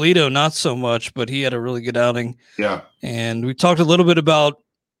 and Giolito not so much, but he had a really good outing. Yeah. And we talked a little bit about,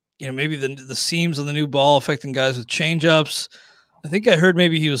 maybe the seams on the new ball affecting guys with changeups. I think I heard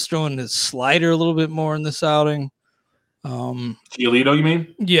maybe he was throwing his slider a little bit more in this outing. Giolito, you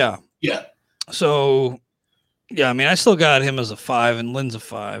mean? Yeah. Yeah. So, I mean, I still got him as a 5 and Lynn's a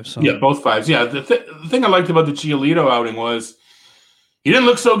 5. So yeah, both 5s. Yeah, the thing I liked about the Giolito outing was he didn't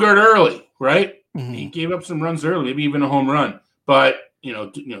look so good early, right? Mm-hmm. He gave up some runs early, maybe even a home run. But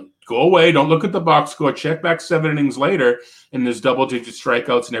go away, don't look at the box score, check back 7 innings later, and there's double-digit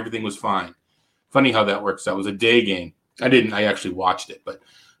strikeouts and everything was fine. Funny how that works. That was a day game. I actually watched it, but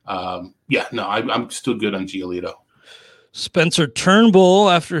I'm still good on Giolito. Spencer Turnbull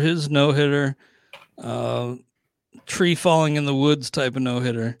after his no-hitter. Tree falling in the woods type of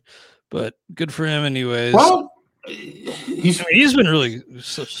no-hitter, but good for him anyways. Well, he's been really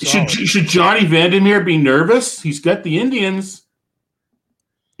solid. Should Johnny Vandermeer be nervous? He's got the Indians.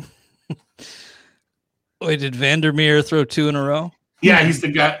 Wait, did Vandermeer throw 2 in a row? Yeah, he's the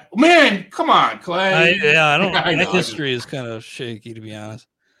guy. Man, come on, Clay. I don't. My history is kind of shaky, to be honest.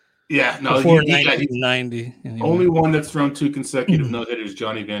 Yeah, no. Before 1990. Anyway. Only one that's thrown 2 consecutive no-hitters,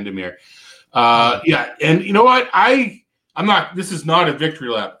 Johnny Vandermeer. And you know what? I'm not. This is not a victory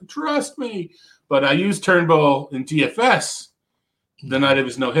lap. Trust me. But I used Turnbull in DFS the night of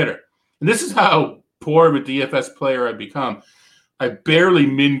his no-hitter, and this is how poor of a DFS player I've become. I barely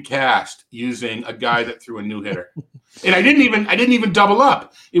min-cast using a guy that threw a new hitter. And I didn't even double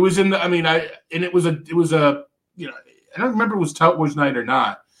up. It was in the, it was a, I don't remember if it was Tout Wars night or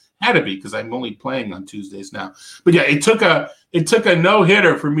not. Had to be because I'm only playing on Tuesdays now. But yeah, it took a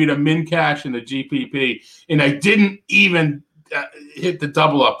no-hitter for me to min cash in the GPP, and I didn't even hit the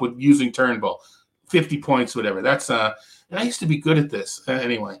double up with using Turnbull. 50 points, whatever. That's and I used to be good at this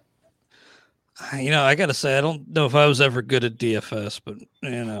anyway. I gotta say, I don't know if I was ever good at DFS, but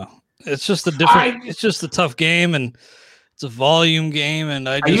it's just a different. It's just a tough game, and it's a volume game, and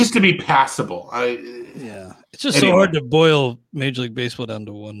I used to be passable. It's just so hard to boil Major League Baseball down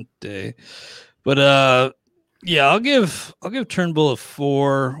to one day. But I'll give Turnbull a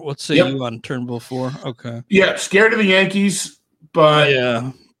 4. What say you on Turnbull 4? Okay. Yeah, scared of the Yankees,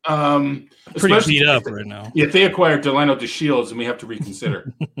 but pretty beat up right now. Yeah, if they acquired Delano DeShields, and we have to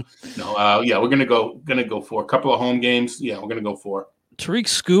reconsider. We're gonna go 4. A couple of home games. Yeah, we're gonna go 4. Tariq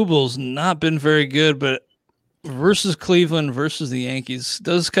Skubal's not been very good, but versus Cleveland versus the Yankees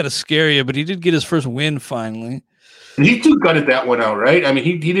does kind of scare you. But he did get his first win finally. And he too gutted that one out, right? I mean,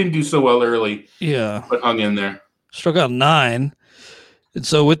 he didn't do so well early. Yeah, but hung in there. Struck out 9. And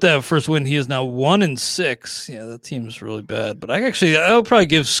so with that first win, he is now 1-6. Yeah, that team's really bad. But I'll probably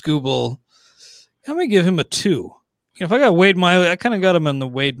give Skubal. I'm gonna give him a 2. If I got Wade Miley, I kind of got him in the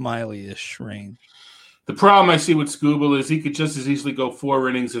Wade Miley-ish range. The problem I see with Skubal is he could just as easily go 4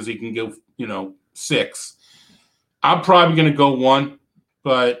 innings as he can go, 6. I'm probably gonna go 1,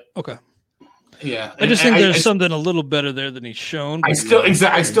 but okay. Yeah, I just think there's something a little better there than he's shown. I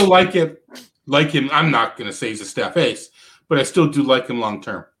still like it. Like him, I'm not gonna say he's a staff ace, but I still do like him long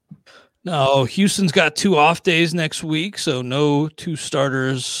term. No, Houston's got 2 off days next week, so no 2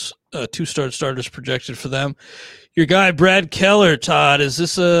 starters, 2-start starters projected for them. Your guy Brad Keller, Todd, is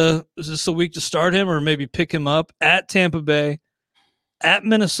this a week to start him or maybe pick him up at Tampa Bay, at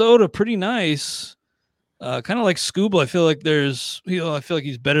Minnesota? Pretty nice, kind of like Skubal. I feel like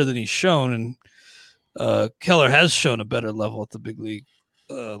he's better than he's shown, and Keller has shown a better level at the big league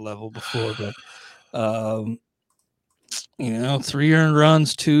level before, but 3 earned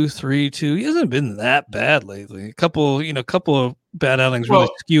runs, 2-3-2. He hasn't been that bad lately. A couple of bad outings really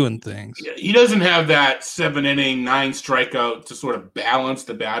skewing things. He doesn't have that 7-inning, 9 strikeout to sort of balance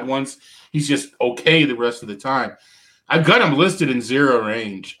the bad ones. He's just okay the rest of the time. I've got him listed in 0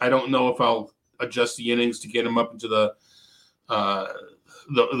 range. I don't know if I'll adjust the innings to get him up into the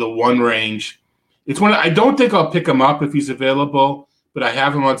 1 range. It's one I don't think I'll pick him up if he's available, but I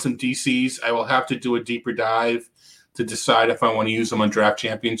have him on some DCs. I will have to do a deeper dive to decide if I want to use him on Draft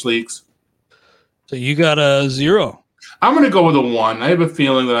Champions Leagues. So you got a 0. I'm going to go with a 1. I have a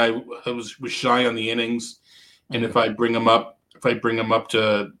feeling that I was shy on the innings, and if I bring him up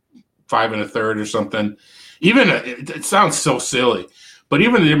to 5 1/3 or something, even it sounds so silly, but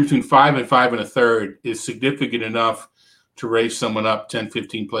even the difference between 5 and 5 1/3 is significant enough to raise someone up 10,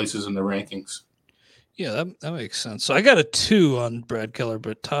 15 places in the rankings. Yeah, that makes sense. So I got a 2 on Brad Keller,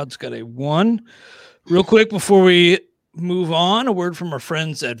 but Todd's got a 1. Real quick before we move on, a word from our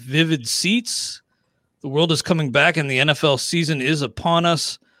friends at Vivid Seats. The world is coming back and the NFL season is upon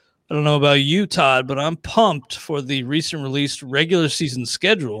us. I don't know about you, Todd, but I'm pumped for the recent released regular season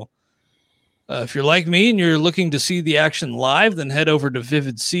schedule. If you're like me and you're looking to see the action live, then head over to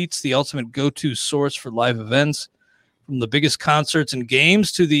Vivid Seats, the ultimate go-to source for live events. From the biggest concerts and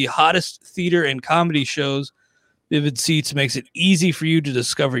games to the hottest theater and comedy shows, Vivid Seats makes it easy for you to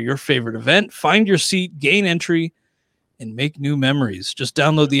discover your favorite event, find your seat, gain entry, and make new memories. Just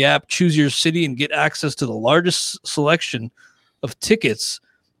download the app, choose your city, and get access to the largest selection of tickets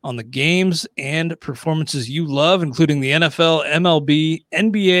on the games and performances you love, including the NFL, MLB,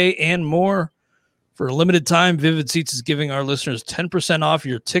 NBA, and more. For a limited time, Vivid Seats is giving our listeners 10% off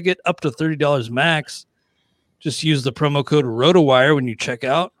your ticket, up to $30 max. Just use the promo code ROTOWIRE when you check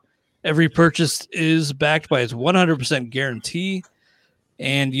out. Every purchase is backed by its 100% guarantee,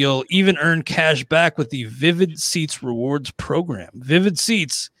 and you'll even earn cash back with the Vivid Seats Rewards program. Vivid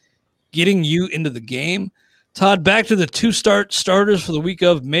Seats, getting you into the game. Todd, back to the 2-start starters for the week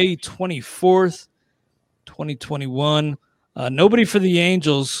of May 24th, 2021. Nobody for the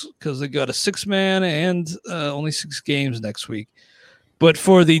Angels because they got a 6-man and only 6 games next week. But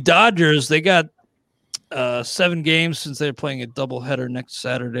for the Dodgers, they got 7 games since they're playing a doubleheader next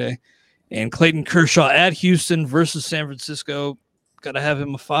Saturday. And Clayton Kershaw at Houston versus San Francisco. Got to have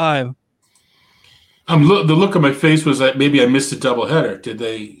him a 5. The look on my face was that maybe I missed a doubleheader. Did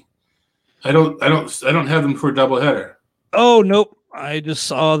they? I don't have them for a doubleheader. Oh, nope. I just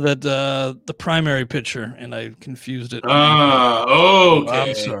saw that the primary pitcher, and I confused it. Okay.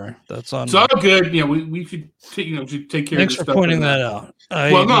 I'm sorry. That's on. It's all good. Yeah, we should take care Thanks of this. Thanks for pointing that out.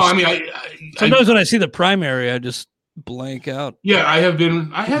 Sometimes when I see the primary, I just blank out. Yeah, I have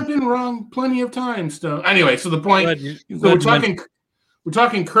been wrong plenty of times. Though. Anyway, so the point. We're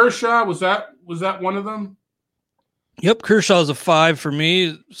talking Kershaw. Was that one of them? Yep, Kershaw's a 5 for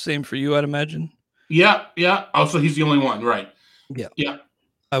me. Same for you, I'd imagine. Yeah. Also, he's the only one, right? Yeah.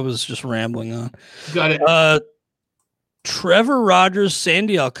 I was just rambling on. Got it. Trevor Rogers,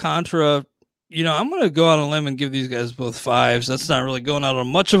 Sandy Alcantara. I'm going to go out on a limb and give these guys both 5s. That's not really going out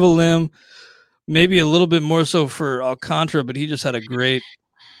on much of a limb. Maybe a little bit more so for Alcantara, but he just had a great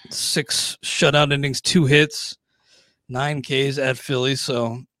 6 shutout innings, 2 hits, 9 Ks at Philly.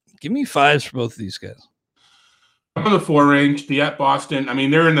 So give me 5s for both of these guys. I'm on the 4 range. The at Boston. I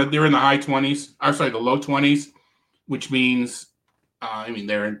mean, they're in the high 20s. I'm sorry, the low 20s, which means,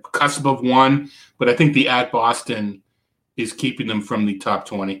 they're in cusp of 1. But I think the at Boston is keeping them from the top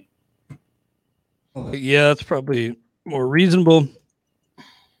 20. Yeah, that's probably more reasonable.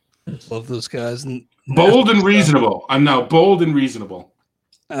 I love those guys. And bold and reasonable. I'm now bold and reasonable.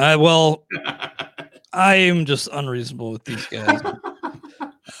 Well, I am just unreasonable with these guys.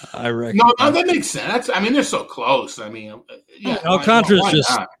 I reckon. No, that makes sense. I mean, they're so close. I mean, yeah. Alcantara's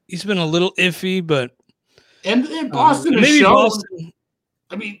he's been a little iffy, but and Boston has shown. Boston.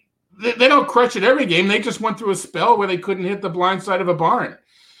 I mean, they don't crush it every game. They just went through a spell where they couldn't hit the blind side of a barn.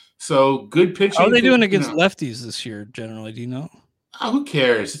 So good pitching. How are they doing against lefties this year? Generally, do you know? Who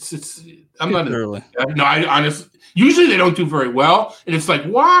cares? It's. I'm not early. No, I honestly. Usually they don't do very well, and it's like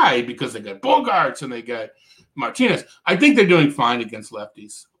why? Because they got Bogarts and they got Martinez. I think they're doing fine against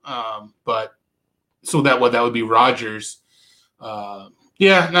lefties. But so that would be Rogers.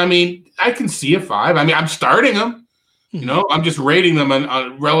 Yeah, I mean, I can see a 5. I mean, I'm starting them. I'm just rating them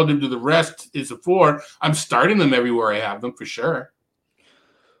on relative to the rest is a 4. I'm starting them everywhere I have them for sure.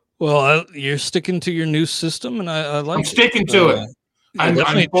 Well, you're sticking to your new system, and I like. I'm sticking to it. I'm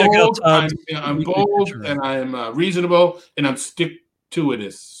bold. I'm bold, and I'm reasonable, and I'm stick to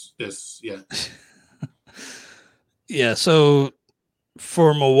it. Yeah. Yeah. So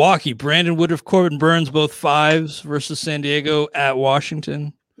for Milwaukee, Brandon Woodruff, Corbin Burns, both 5s versus San Diego at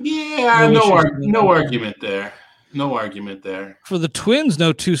Washington. Yeah, no argument there. No argument there. For the Twins,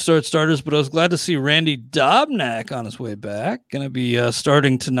 no 2-start starters, but I was glad to see Randy Dobnak on his way back. Going to be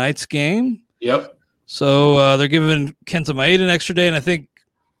starting tonight's game. Yep. So they're giving Kenta Maeda an extra day, and I think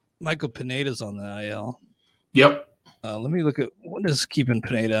Michael Pineda's on the IL. Yep. Let me look at what is keeping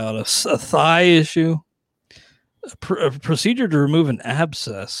Pineda out. A thigh issue. A procedure to remove an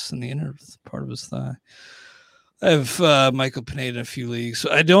abscess in the inner part of his thigh. I have Michael Pineda in a few leagues.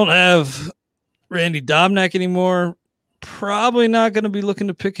 So I don't have Randy Dobnak anymore. Probably not going to be looking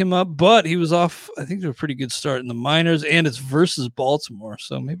to pick him up, but he was off, I think, to a pretty good start in the minors, and it's versus Baltimore.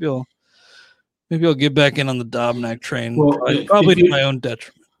 So maybe I'll get back in on the Dobnak train. Well, probably to my own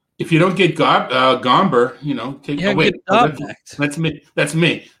detriment. If you don't get Gomber, That's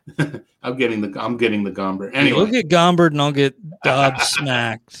me. I'm getting the Gomber. Anyway, you'll get Gombered and I'll get Dob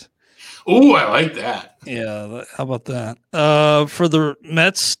smacked. Ooh, I like that. Yeah, how about that? For the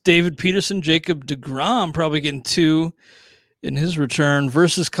Mets, David Peterson, Jacob deGrom probably getting 2 in his return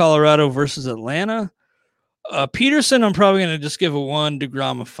versus Colorado versus Atlanta. Peterson, I'm probably going to just give a 1,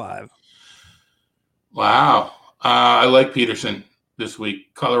 deGrom a 5. Wow, I like Peterson this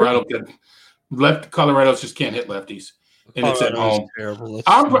week. Colorado's just can't hit lefties, and it's at home. Terrible.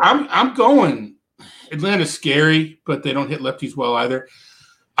 I'm going. Atlanta's scary, but they don't hit lefties well either.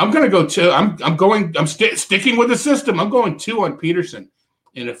 I'm going to go 2. I'm sticking with the system. I'm going 2 on Peterson,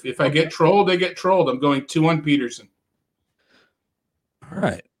 and if I get trolled, I get trolled. I'm going 2 on Peterson. All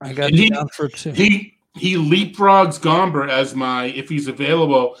right, I got you down for 2. He leapfrogs Gomber as if he's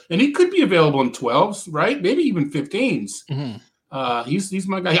available, and he could be available in 12s, right? Maybe even 15s. Mm-hmm. He's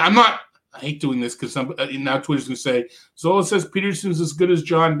my guy. I hate doing this because now Twitter's going to say, Zola says Peterson's as good as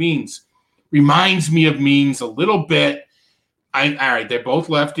John Means. Reminds me of Means a little bit. All right, they're both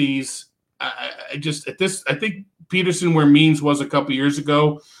lefties. I think Peterson where Means was a couple years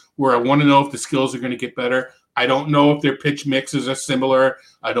ago, where I want to know if the skills are going to get better. I don't know if their pitch mixes are similar.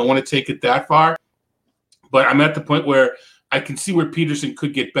 I don't want to take it that far. But I'm at the point where I can see where Peterson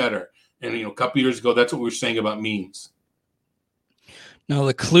could get better. And, a couple years ago, that's what we were saying about Means. Now,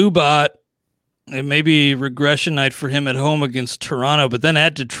 the Klubot, it may be regression night for him at home against Toronto, but then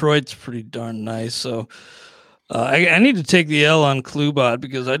at Detroit's pretty darn nice. So I need to take the L on Klubot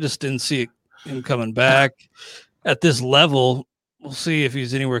because I just didn't see him coming back at this level. We'll see if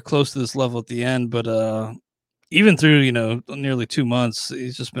he's anywhere close to this level at the end. But even through, nearly 2 months,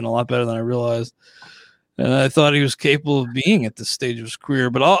 he's just been a lot better than I realized. And I thought he was capable of being at this stage of his career.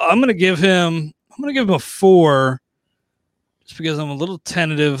 But I'm going to give him a 4 just because I'm a little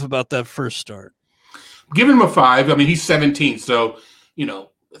tentative about that first start. Give him a 5. I mean, he's 17, so,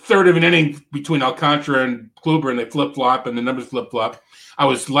 third of an inning between Alcantara and Kluber, and they flip-flop, and the numbers flip-flop. I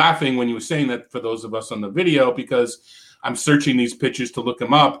was laughing when you were saying that for those of us on the video because I'm searching these pitchers to look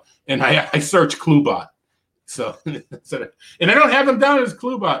them up, and I search Klubot. So, and I don't have him down as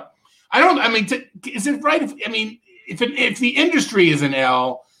Klubot. Is it right? If the industry is an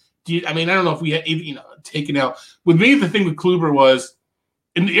L, I don't know if we take an L. With me, the thing with Kluber was,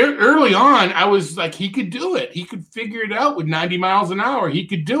 early on, I was like, he could do it. He could figure it out with 90 miles an hour. He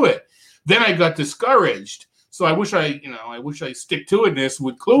could do it. Then I got discouraged. So I wish I stick to itness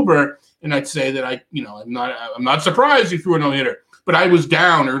with Kluber, and I'd say that I'm not surprised he threw a no-hitter. But I was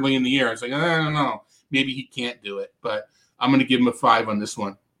down early in the year. I was like, I don't know, maybe he can't do it. But I'm going to give him a 5 on this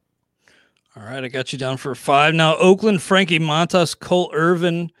one. All right, I got you down for a 5. Now, Oakland, Frankie Montas, Cole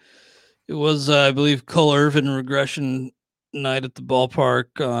Irvin. It was, I believe, Cole Irvin regression night at the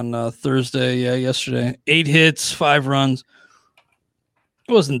ballpark on Thursday. Yeah, yesterday. 8 hits, 5 runs.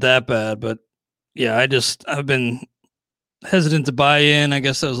 It wasn't that bad, but yeah, I've been hesitant to buy in. I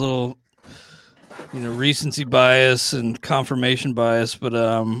guess that was a little, recency bias and confirmation bias, but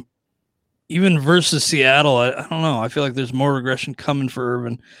even versus Seattle, I don't know. I feel like there's more regression coming for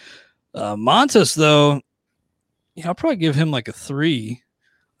Irvin. Montas, though, I'll probably give him like a 3.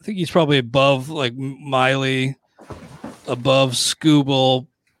 I think he's probably above like Miley, above Skubal,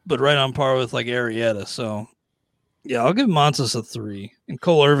 but right on par with like Arrieta. So, yeah, I'll give Montas a 3. And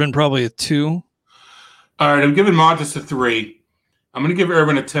Cole Irvin probably a 2. All right, I'm giving Montas a 3. I'm going to give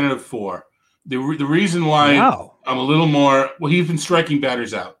Irvin a 10 out of 4. The reason why I'm a little more – well, he's been striking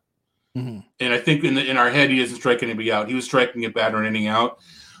batters out. Mm-hmm. And I think in our head he isn't striking anybody out. He was striking a batter and inning out.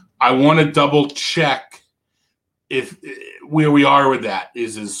 I want to double-check if where we are with that.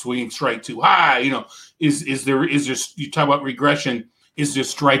 Is his swinging strike too high? Is there you talk about regression, is there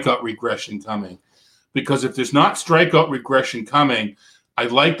strikeout regression coming? Because if there's not strikeout regression coming, I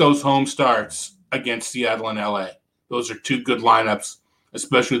like those home starts against Seattle and LA. Those are 2 good lineups,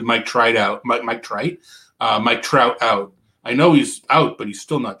 especially with Mike Trout out. Mike Trout out. I know he's out, but he's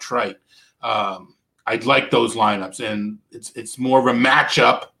still not Trout. I'd like those lineups, and it's more of a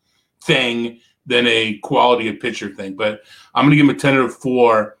matchup thing than a quality of pitcher thing. But I'm going to give him a 10 out of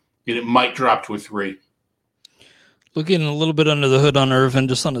 4, and it might drop to a 3. Looking a little bit under the hood on Irvin,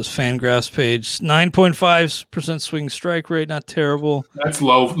 just on his Fangraphs page, 9.5% swing strike rate, not terrible. That's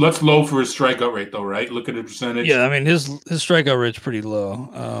low. That's low for his strikeout rate, though, right? Look at the percentage. Yeah, his strikeout rate's pretty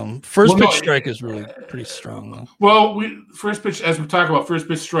low. First pitch strike is really pretty strong, though. Well, first pitch, as we talk about, first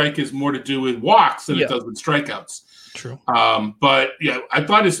pitch strike is more to do with walks than it does with strikeouts. True. But yeah, I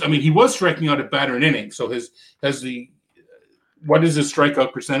thought he was striking out a batter an inning. So what is his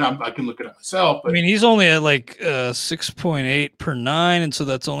strikeout percent? I can look it up myself. But he's only at like 6.8 per 9, and so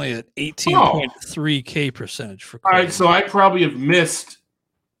that's only at 18.3 K percentage for Cole. All right, so I probably have missed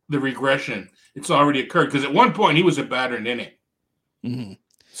the regression. It's already occurred because at one point he was a batter an inning. Mm-hmm.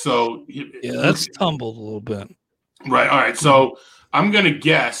 So that's tumbled a little bit. Right. All right. So I'm going to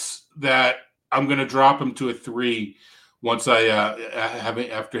guess that I'm going to drop him to a 3 once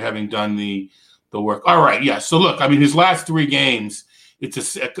after having done the work. All right, yeah. So look, his last 3 games,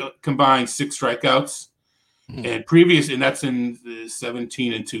 it's a combined 6 strikeouts, and that's in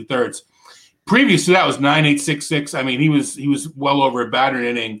 17 2/3. Previous to that was 9.866. He was well over a batter an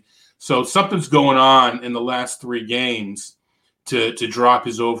inning. So something's going on in the last 3 games to drop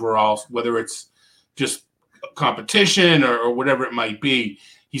his overall, whether it's just competition or whatever it might be.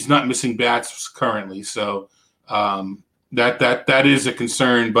 He's not missing bats currently, so that is a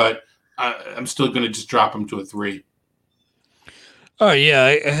concern, but I'm still going to just drop him to a 3. Oh, yeah.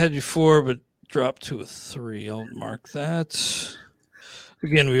 I had you 4, but dropped to a 3. I'll mark that.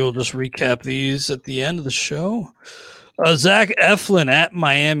 Again, we will just recap these at the end of the show. Zach Eflin at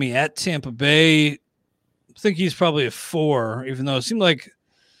Miami, at Tampa Bay. I think he's probably a 4, even though it seemed like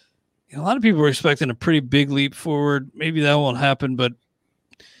a lot of people were expecting a pretty big leap forward. Maybe that won't happen, but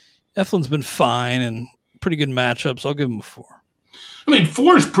Eflin's been fine and pretty good matchups. I'll give him a 4.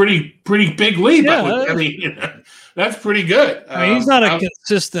 4 is pretty big leap. Yeah, that's pretty good. He's not a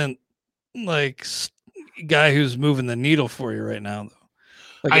consistent guy who's moving the needle for you right now,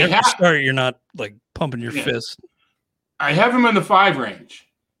 though. Every start, you're not pumping your fist. I have him in the 5 range.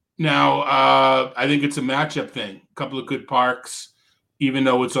 Now, I think it's a matchup thing. A couple of good parks, even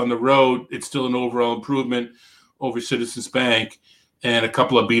though it's on the road, it's still an overall improvement over Citizens Bank. And a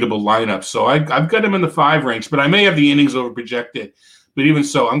couple of beatable lineups. So I've got him in the 5 range, but I may have the innings over projected. But even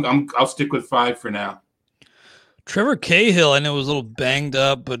so, I'll stick with 5 for now. Trevor Cahill, I know, was a little banged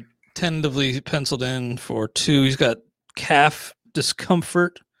up, but tentatively penciled in for 2. He's got calf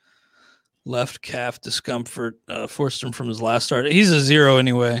discomfort. left calf discomfort forced him from his last start. He's a 0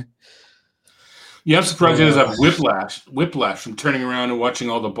 anyway. Yeah, I'm surprised he doesn't have whiplash from turning around and watching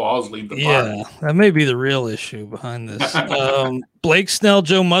all the balls leave the park. Yeah, that may be the real issue behind this. Blake Snell,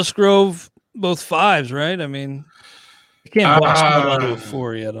 Joe Musgrove, both 5s, right? I mean, you can't box Snell down to a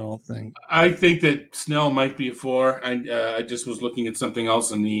 4 yet, I don't think. I think that Snell might be a 4. I just was looking at something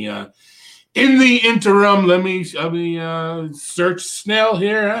else in the interim. Let me search Snell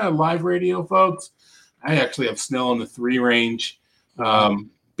here. Live radio, folks. I actually have Snell in the 3 range.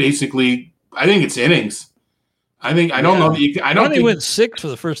 Basically, I think it's innings. I don't know that you can. I don't think he went 6 for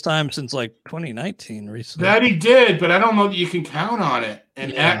the first time since like 2019 recently. That he did, but I don't know that you can count on it.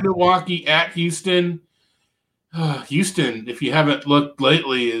 And at Milwaukee, at Houston, Houston, if you haven't looked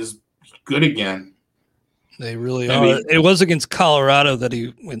lately, is good again. They really are. It was against Colorado that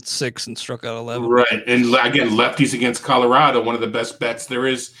he went 6 and struck out 11. Right. And again, lefties against Colorado, one of the best bets there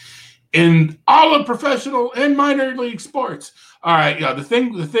is in all of professional and minor league sports. All right. Yeah. The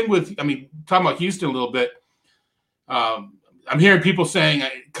thing with, talking about Houston a little bit, I'm hearing people saying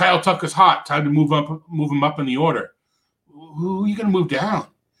Kyle Tucker's hot. Time to move him up in the order. Who are you going to move down?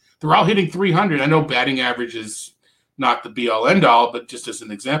 They're all hitting 300. I know batting average is not the be all end all, but just as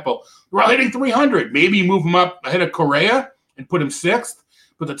an example, they're all hitting 300. Maybe you move him up ahead of Correa and put him 6th.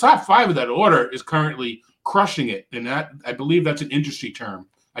 But the top 5 of that order is currently crushing it, and that I believe that's an industry term.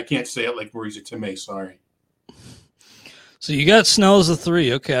 I can't say it like Marisa Tomei. Sorry. So you got Snell as a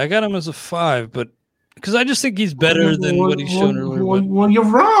 3. Okay, I got him as a 5, but because I just think he's better than what he's shown earlier. Well, you're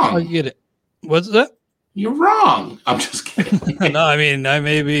wrong. I get it. What's that? You're wrong. I'm just kidding. No, I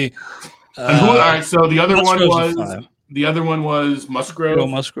may be. All right. So the other one was Musgrove. Joe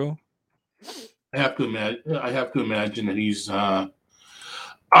Musgrove. I have to imagine that he's up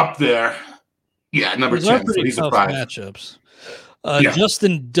there. Yeah, number 10. So he's a 5. Matchups.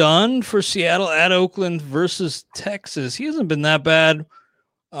 Justin Dunn for Seattle at Oakland versus Texas. He hasn't been that bad.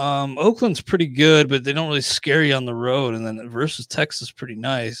 Oakland's pretty good, but they don't really scare you on the road. And then versus Texas, pretty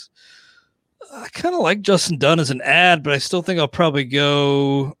nice. I kind of like Justin Dunn as an ad, but I still think I'll probably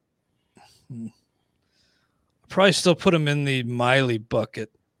go. Probably still put him in the Miley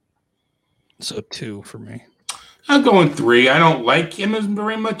bucket. So 2 for me. I'm going 3. I don't like him as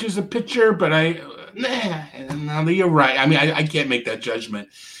very much as a pitcher, but no, you're right. I can't make that judgment.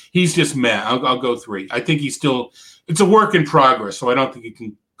 He's just meh. I'll go 3. I think it's a work in progress, so I don't think it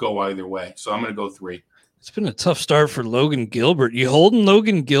can go either way. So I'm going to go 3. It's been a tough start for Logan Gilbert. You holding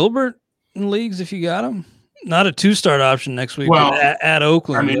Logan Gilbert in leagues if you got him? Not a 2-start option next week. Well, at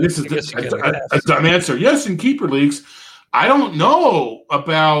Oakland. This is a dumb answer. Yes, in keeper leagues. I don't know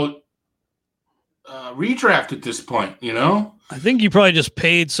about redraft at this point, I think you probably just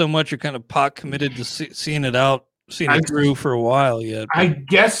paid so much you're kind of pot committed to seeing it through for a while yet. I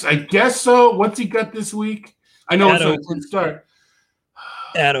guess so. What's he got this week? I know it's a good start.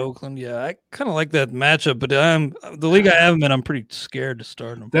 At Oakland, yeah. I kind of like that matchup, but the league I have him in, I'm pretty scared to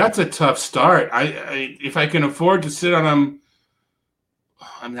start him. That's a tough start. If I can afford to sit on him,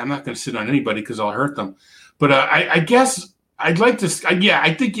 I'm not going to sit on anybody because I'll hurt them. But I guess I'd like to.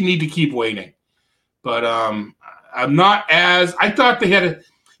 I think you need to keep waiting. But I'm not as I thought they had a.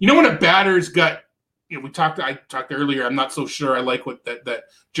 When a batter's got. I talked earlier. I'm not so sure. I like what that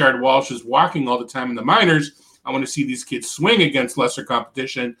Jared Walsh is walking all the time in the minors. I want to see these kids swing against lesser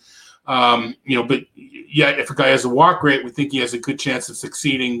competition. But yet if a guy has a walk rate, we think he has a good chance of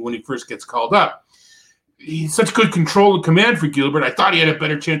succeeding when he first gets called up. He's such good control and command for Gilbert. I thought he had a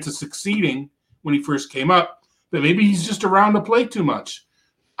better chance of succeeding when he first came up, but maybe he's just around the plate too much.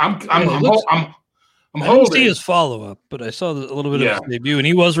 I'm holding. I didn't see his follow-up, but I saw a little bit of his debut, and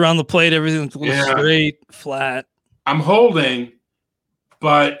he was around the plate. Everything was a little straight, flat. I'm holding,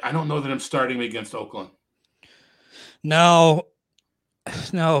 but I don't know that I'm starting him against Oakland. Now,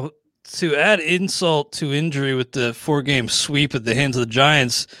 to add insult to injury with the 4-game sweep at the hands of the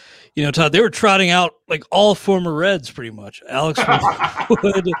Giants, Todd, they were trotting out like all former Reds pretty much. Alex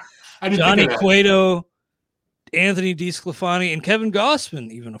Wood, Johnny Cueto, Anthony DeSclafani, and Kevin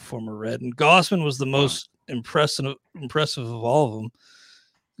Gossman, even a former Red. And Gossman was the most impressive of all of them.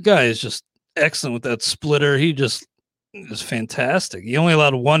 The guy is just excellent with that splitter. He just is fantastic. He only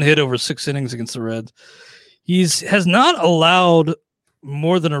allowed 1 hit over 6 innings against the Reds. Has not allowed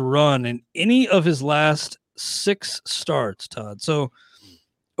more than a run in any of his last 6 starts, Todd. So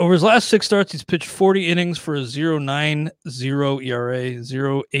over his last 6 starts, he's pitched 40 innings for a 0.90 ERA,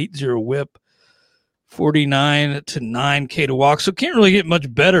 0.80 whip, 49 to 9 K to walk. So can't really get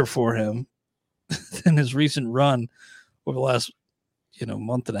much better for him than his recent run over the last,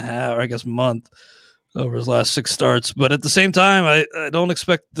 month and a half, or I guess month over his last 6 starts. But at the same time, I don't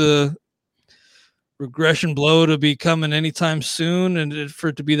expect the regression blow to be coming anytime soon, and for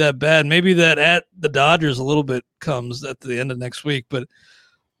it to be that bad. Maybe that at the Dodgers a little bit comes at the end of next week, but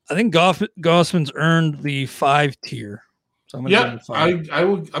I think Gausman's earned the 5 tier. So I'm going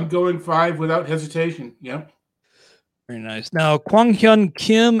to I'm going 5 without hesitation. Yep. Very nice. Now, Kwang Hyun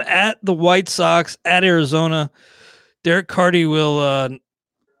Kim at the White Sox at Arizona. Derek Carty will,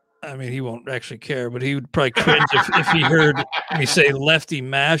 he won't actually care, but he would probably cringe if he heard me say lefty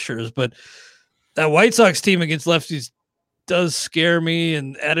mashers. But that White Sox team against lefties does scare me,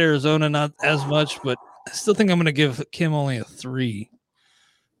 and at Arizona, not as much, but I still think I'm going to give Kim only a 3.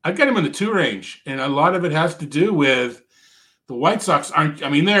 I've got him in the 2 range, and a lot of it has to do with the White Sox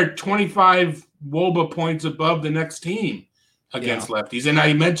they're 25 WOBA points above the next team against lefties. And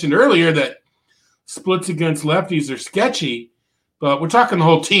I mentioned earlier that splits against lefties are sketchy, but we're talking the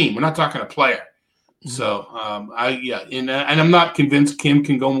whole team. We're not talking a player. Mm-hmm. So, and I'm not convinced Kim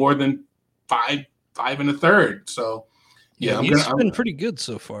can go more than 5 1/3. So, he's been pretty good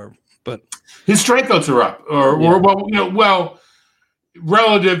so far, but his strikeouts are up,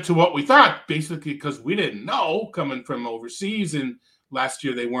 relative to what we thought, basically because we didn't know coming from overseas, and last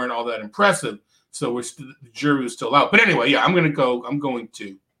year they weren't all that impressive. So the jury was still out. But anyway, I'm going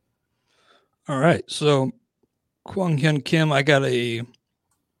 2. All right. So Kwang Hyun Kim, I got a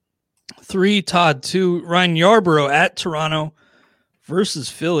 3, Todd 2, Ryan Yarbrough at Toronto versus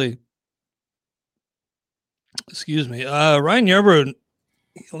Philly. Excuse me. Ryan Yarbrough,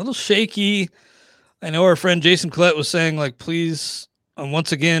 a little shaky. I know our friend Jason Collette was saying, like, please,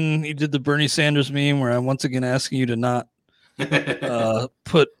 once again, he did the Bernie Sanders meme where I'm once again asking you to not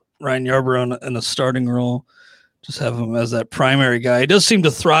put Ryan Yarbrough in a starting role. Just have him as that primary guy. He does seem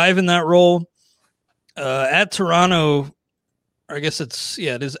to thrive in that role. At Toronto, or I guess it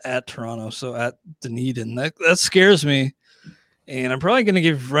is at Toronto, so at Dunedin. That scares me. And I'm probably going to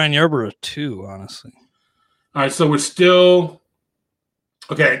give Ryan Yarbrough a 2, honestly. All right, so we're still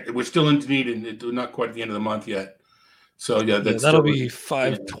in Dunedin. We're not quite at the end of the month yet. So, that'll be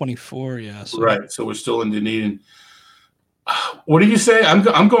 5/24, So. Right, so we're still in Dunedin. What did you say?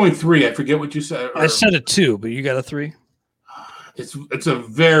 I'm going 3. I forget what you said. I said a 2, but you got a 3? It's a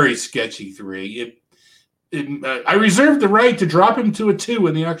very sketchy 3. I reserve the right to drop him to a 2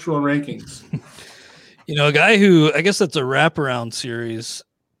 in the actual rankings. A guy who, I guess that's a wraparound series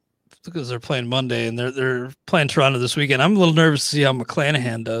because they're playing Monday and they're playing Toronto this weekend. I'm a little nervous to see how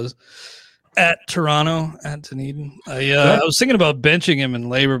McClanahan does at Toronto, at Dunedin. I was thinking about benching him in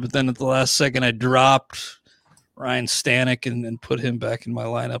labor, but then at the last second I dropped Ryan Stanek and put him back in my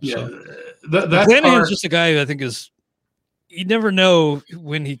lineup. Yeah, so McClanahan's just a guy who I think you never know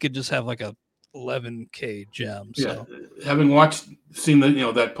when he could just have like a 11K gem. So having seen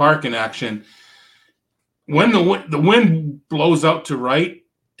that park in action, when the wind blows out to right,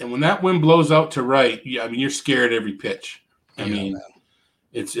 and when that wind blows out to right, you're scared every pitch.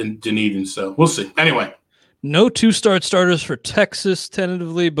 It's in Dunedin, so we'll see. Anyway, no 2-start starters for Texas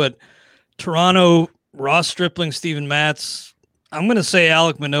tentatively, but Toronto, Ross Stripling, Steven Matz. I'm going to say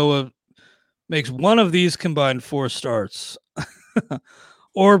Alek Manoah makes one of these combined 4 starts.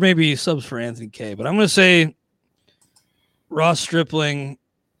 Or maybe subs for Anthony Kay. But I'm going to say Ross Stripling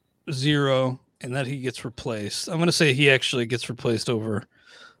 0, and that he gets replaced. I'm going to say he actually gets replaced over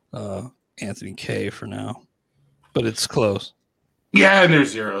Anthony Kay for now. But it's close. Yeah, and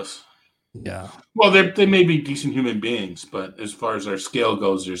there's zeros. Yeah. Well, they may be decent human beings, but as far as our scale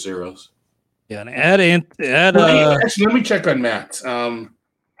goes, they're zeros. Yeah, and actually, let me check on Max. I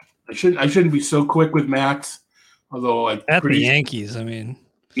shouldn't be so quick with Max. Although the Yankees,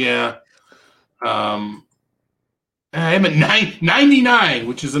 yeah, I'm at 99,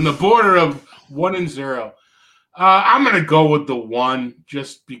 which is in the border of 1 and 0. I'm gonna go with the 1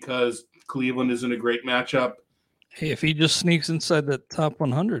 just because Cleveland isn't a great matchup. Hey, if he just sneaks inside the top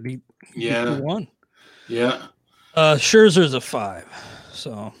 100, he gets the 1. Yeah. Scherzer's a 5.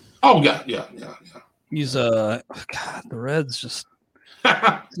 So. Oh yeah. He's God, the Reds just.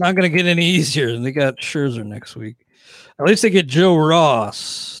 It's not going to get any easier. They got Scherzer next week. At least they get Joe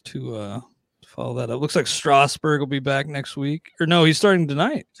Ross to follow that up. Looks like Strasburg will be back next week. Or no, he's starting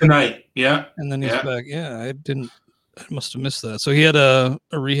tonight. Yeah. And then he's back. Yeah, I must have missed that. So he had a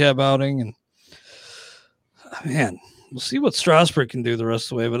rehab outing, and man, we'll see what Strasburg can do the rest of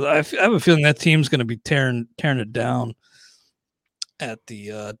the way. But I have a feeling that team's going to be tearing it down at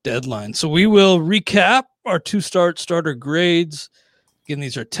the deadline. So we will recap our 2-starter grades. Again,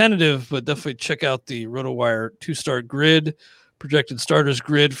 these are tentative, but definitely check out the RotoWire 2-start grid, projected starters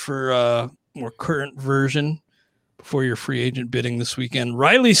grid for more current version before your free agent bidding this weekend.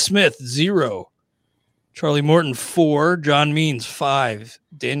 Riley Smith, 0. Charlie Morton, 4. John Means, 5.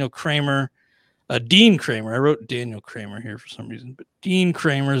 Daniel Kramer, Dean Kramer. I wrote Daniel Kramer here for some reason, but Dean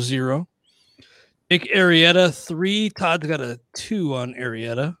Kramer, 0. Nick Arrieta, 3. Todd's got a 2 on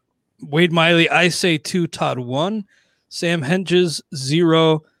Arrieta. Wade Miley, I say 2. Todd, 1. Sam Hedges,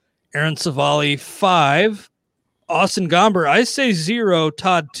 0. Aaron Savali, 5. Austin Gomber, I say 0.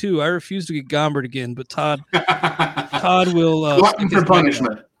 Todd, 2. I refuse to get Gombered again, but Todd will glutton for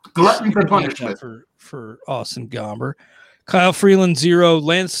punishment. Glutton for punishment for Austin Gomber. Kyle Freeland, 0.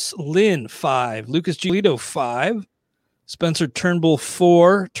 Lance Lynn, 5. Lucas Giolito, 5. Spencer Turnbull,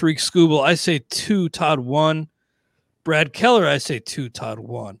 4. Tariq Skubal, I say 2. Todd, 1. Brad Keller, I say 2. Todd,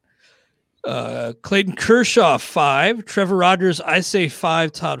 1. Clayton Kershaw, 5. Trevor Rogers, I say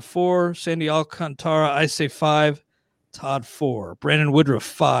 5. Todd, 4. Sandy Alcantara, I say 5. Todd, 4. Brandon Woodruff,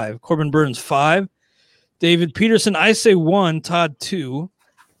 5. Corbin Burns, 5. David Peterson, I say 1. Todd, 2.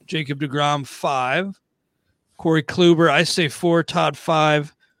 Jacob deGrom, 5. Corey Kluber, I say 4. Todd,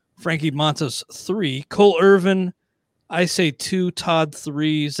 5. Frankie Montas, 3. Cole Irvin, I say 2. Todd,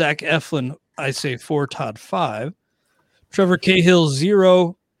 3. Zach Eflin, I say 4. Todd, 5. Trevor Cahill,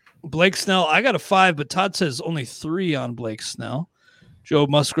 0. Blake Snell, I got a 5, but Todd says only 3 on Blake Snell. Joe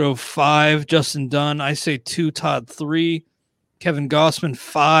Musgrove, 5. Justin Dunn, I say 2. Todd, 3. Kevin Gossman,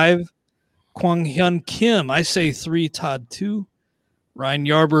 5. Kwang Hyun Kim, I say 3. Todd, 2. Ryan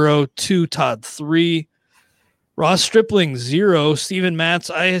Yarborough, 2. Todd, 3. Ross Stripling, 0. Steven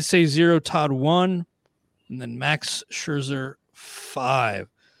Matz, I say 0. Todd, 1. And then Max Scherzer, 5.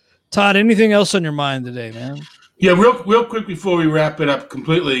 Todd, anything else on your mind today, man? Yeah, real quick before we wrap it up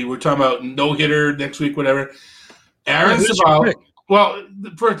completely, we're talking about no-hitter next week, whatever. Aaron Savali. Well,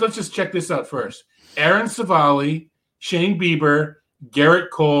 first, let's just check this out first. Aaron Savali, Shane Bieber, Garrett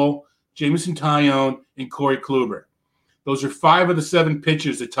Cole, Jameson Taillon, and Corey Kluber. Those are 5 of the 7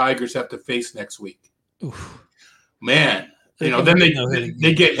 pitchers the Tigers have to face next week. Oof. Man, then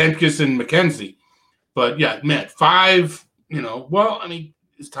they get Hentges and McKenzie. But, yeah, man, 5,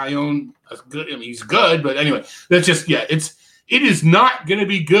 is Taillon good? I mean, he's good, but anyway, that's just, it is not going to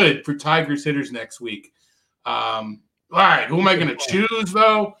be good for Tigers hitters next week. All right, who am I going to choose,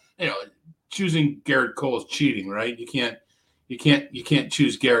 though? Choosing Garrett Cole is cheating, right? You can't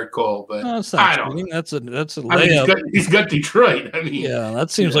choose Garrett Cole, but no, it's not cheating. That's a layup. I mean, he's got Detroit. I mean, yeah,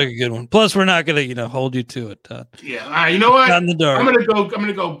 that seems like a good one. Plus, we're not going to hold you to it, Todd. Yeah, all right, you know what? Not in the dark. I'm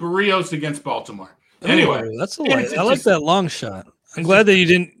gonna go Barrios against Baltimore. Anyway, that's a light. I like that long shot. I'm glad that you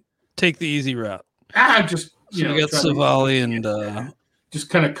didn't take the easy route. I just we got Savali and just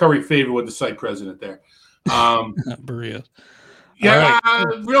kind of curry favor with the site president there. Barrios. Yeah,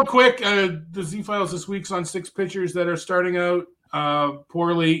 right. Real quick, the Z Files this week's on 6 pitchers that are starting out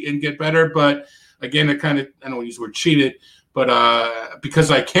poorly and get better. But again, I don't want to use the word cheated, but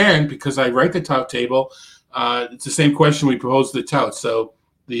because I write the tout table, it's the same question we proposed to the tout. So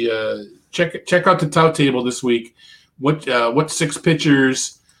the check out the tout table this week. What 6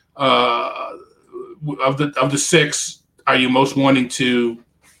 pitchers of the 6 are you most wanting to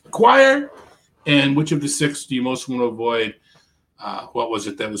acquire, and which of the 6 do you most want to avoid? What was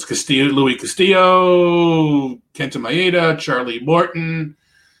it? That was Luis Castillo, Kenta Maeda, Charlie Morton,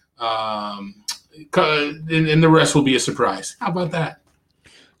 and the rest will be a surprise. How about that?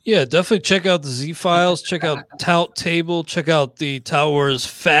 Yeah, definitely check out the Z Files. Check out Tout Table. Check out the Tout Wars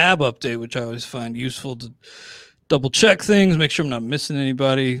Fab update, which I always find useful to double check things, make sure I'm not missing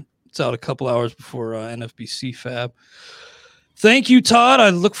anybody. It's out a couple hours before NFBC Fab. Thank you, Todd.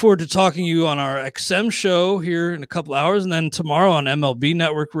 I look forward to talking to you on our XM show here in a couple hours, and then tomorrow on MLB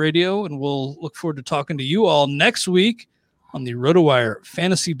Network Radio. And we'll look forward to talking to you all next week on the RotoWire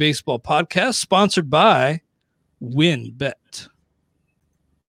Fantasy Baseball Podcast, sponsored by WinBet.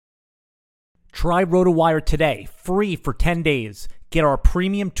 Try RotoWire today, free for 10 days. Get our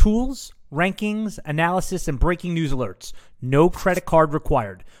premium tools, rankings, analysis, and breaking news alerts. No credit card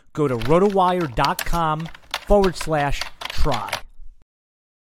required. Go to rotowire.com/try.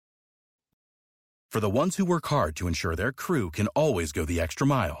 For the ones who work hard to ensure their crew can always go the extra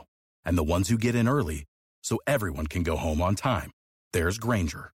mile, and the ones who get in early so everyone can go home on time, there's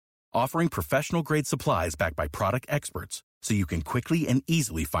Grainger, offering professional-grade supplies backed by product experts so you can quickly and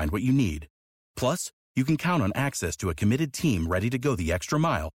easily find what you need. Plus, you can count on access to a committed team ready to go the extra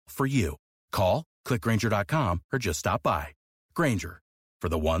mile for you. Call, click Grainger.com, or just stop by. Grainger, for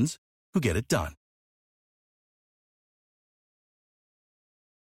the ones who get it done.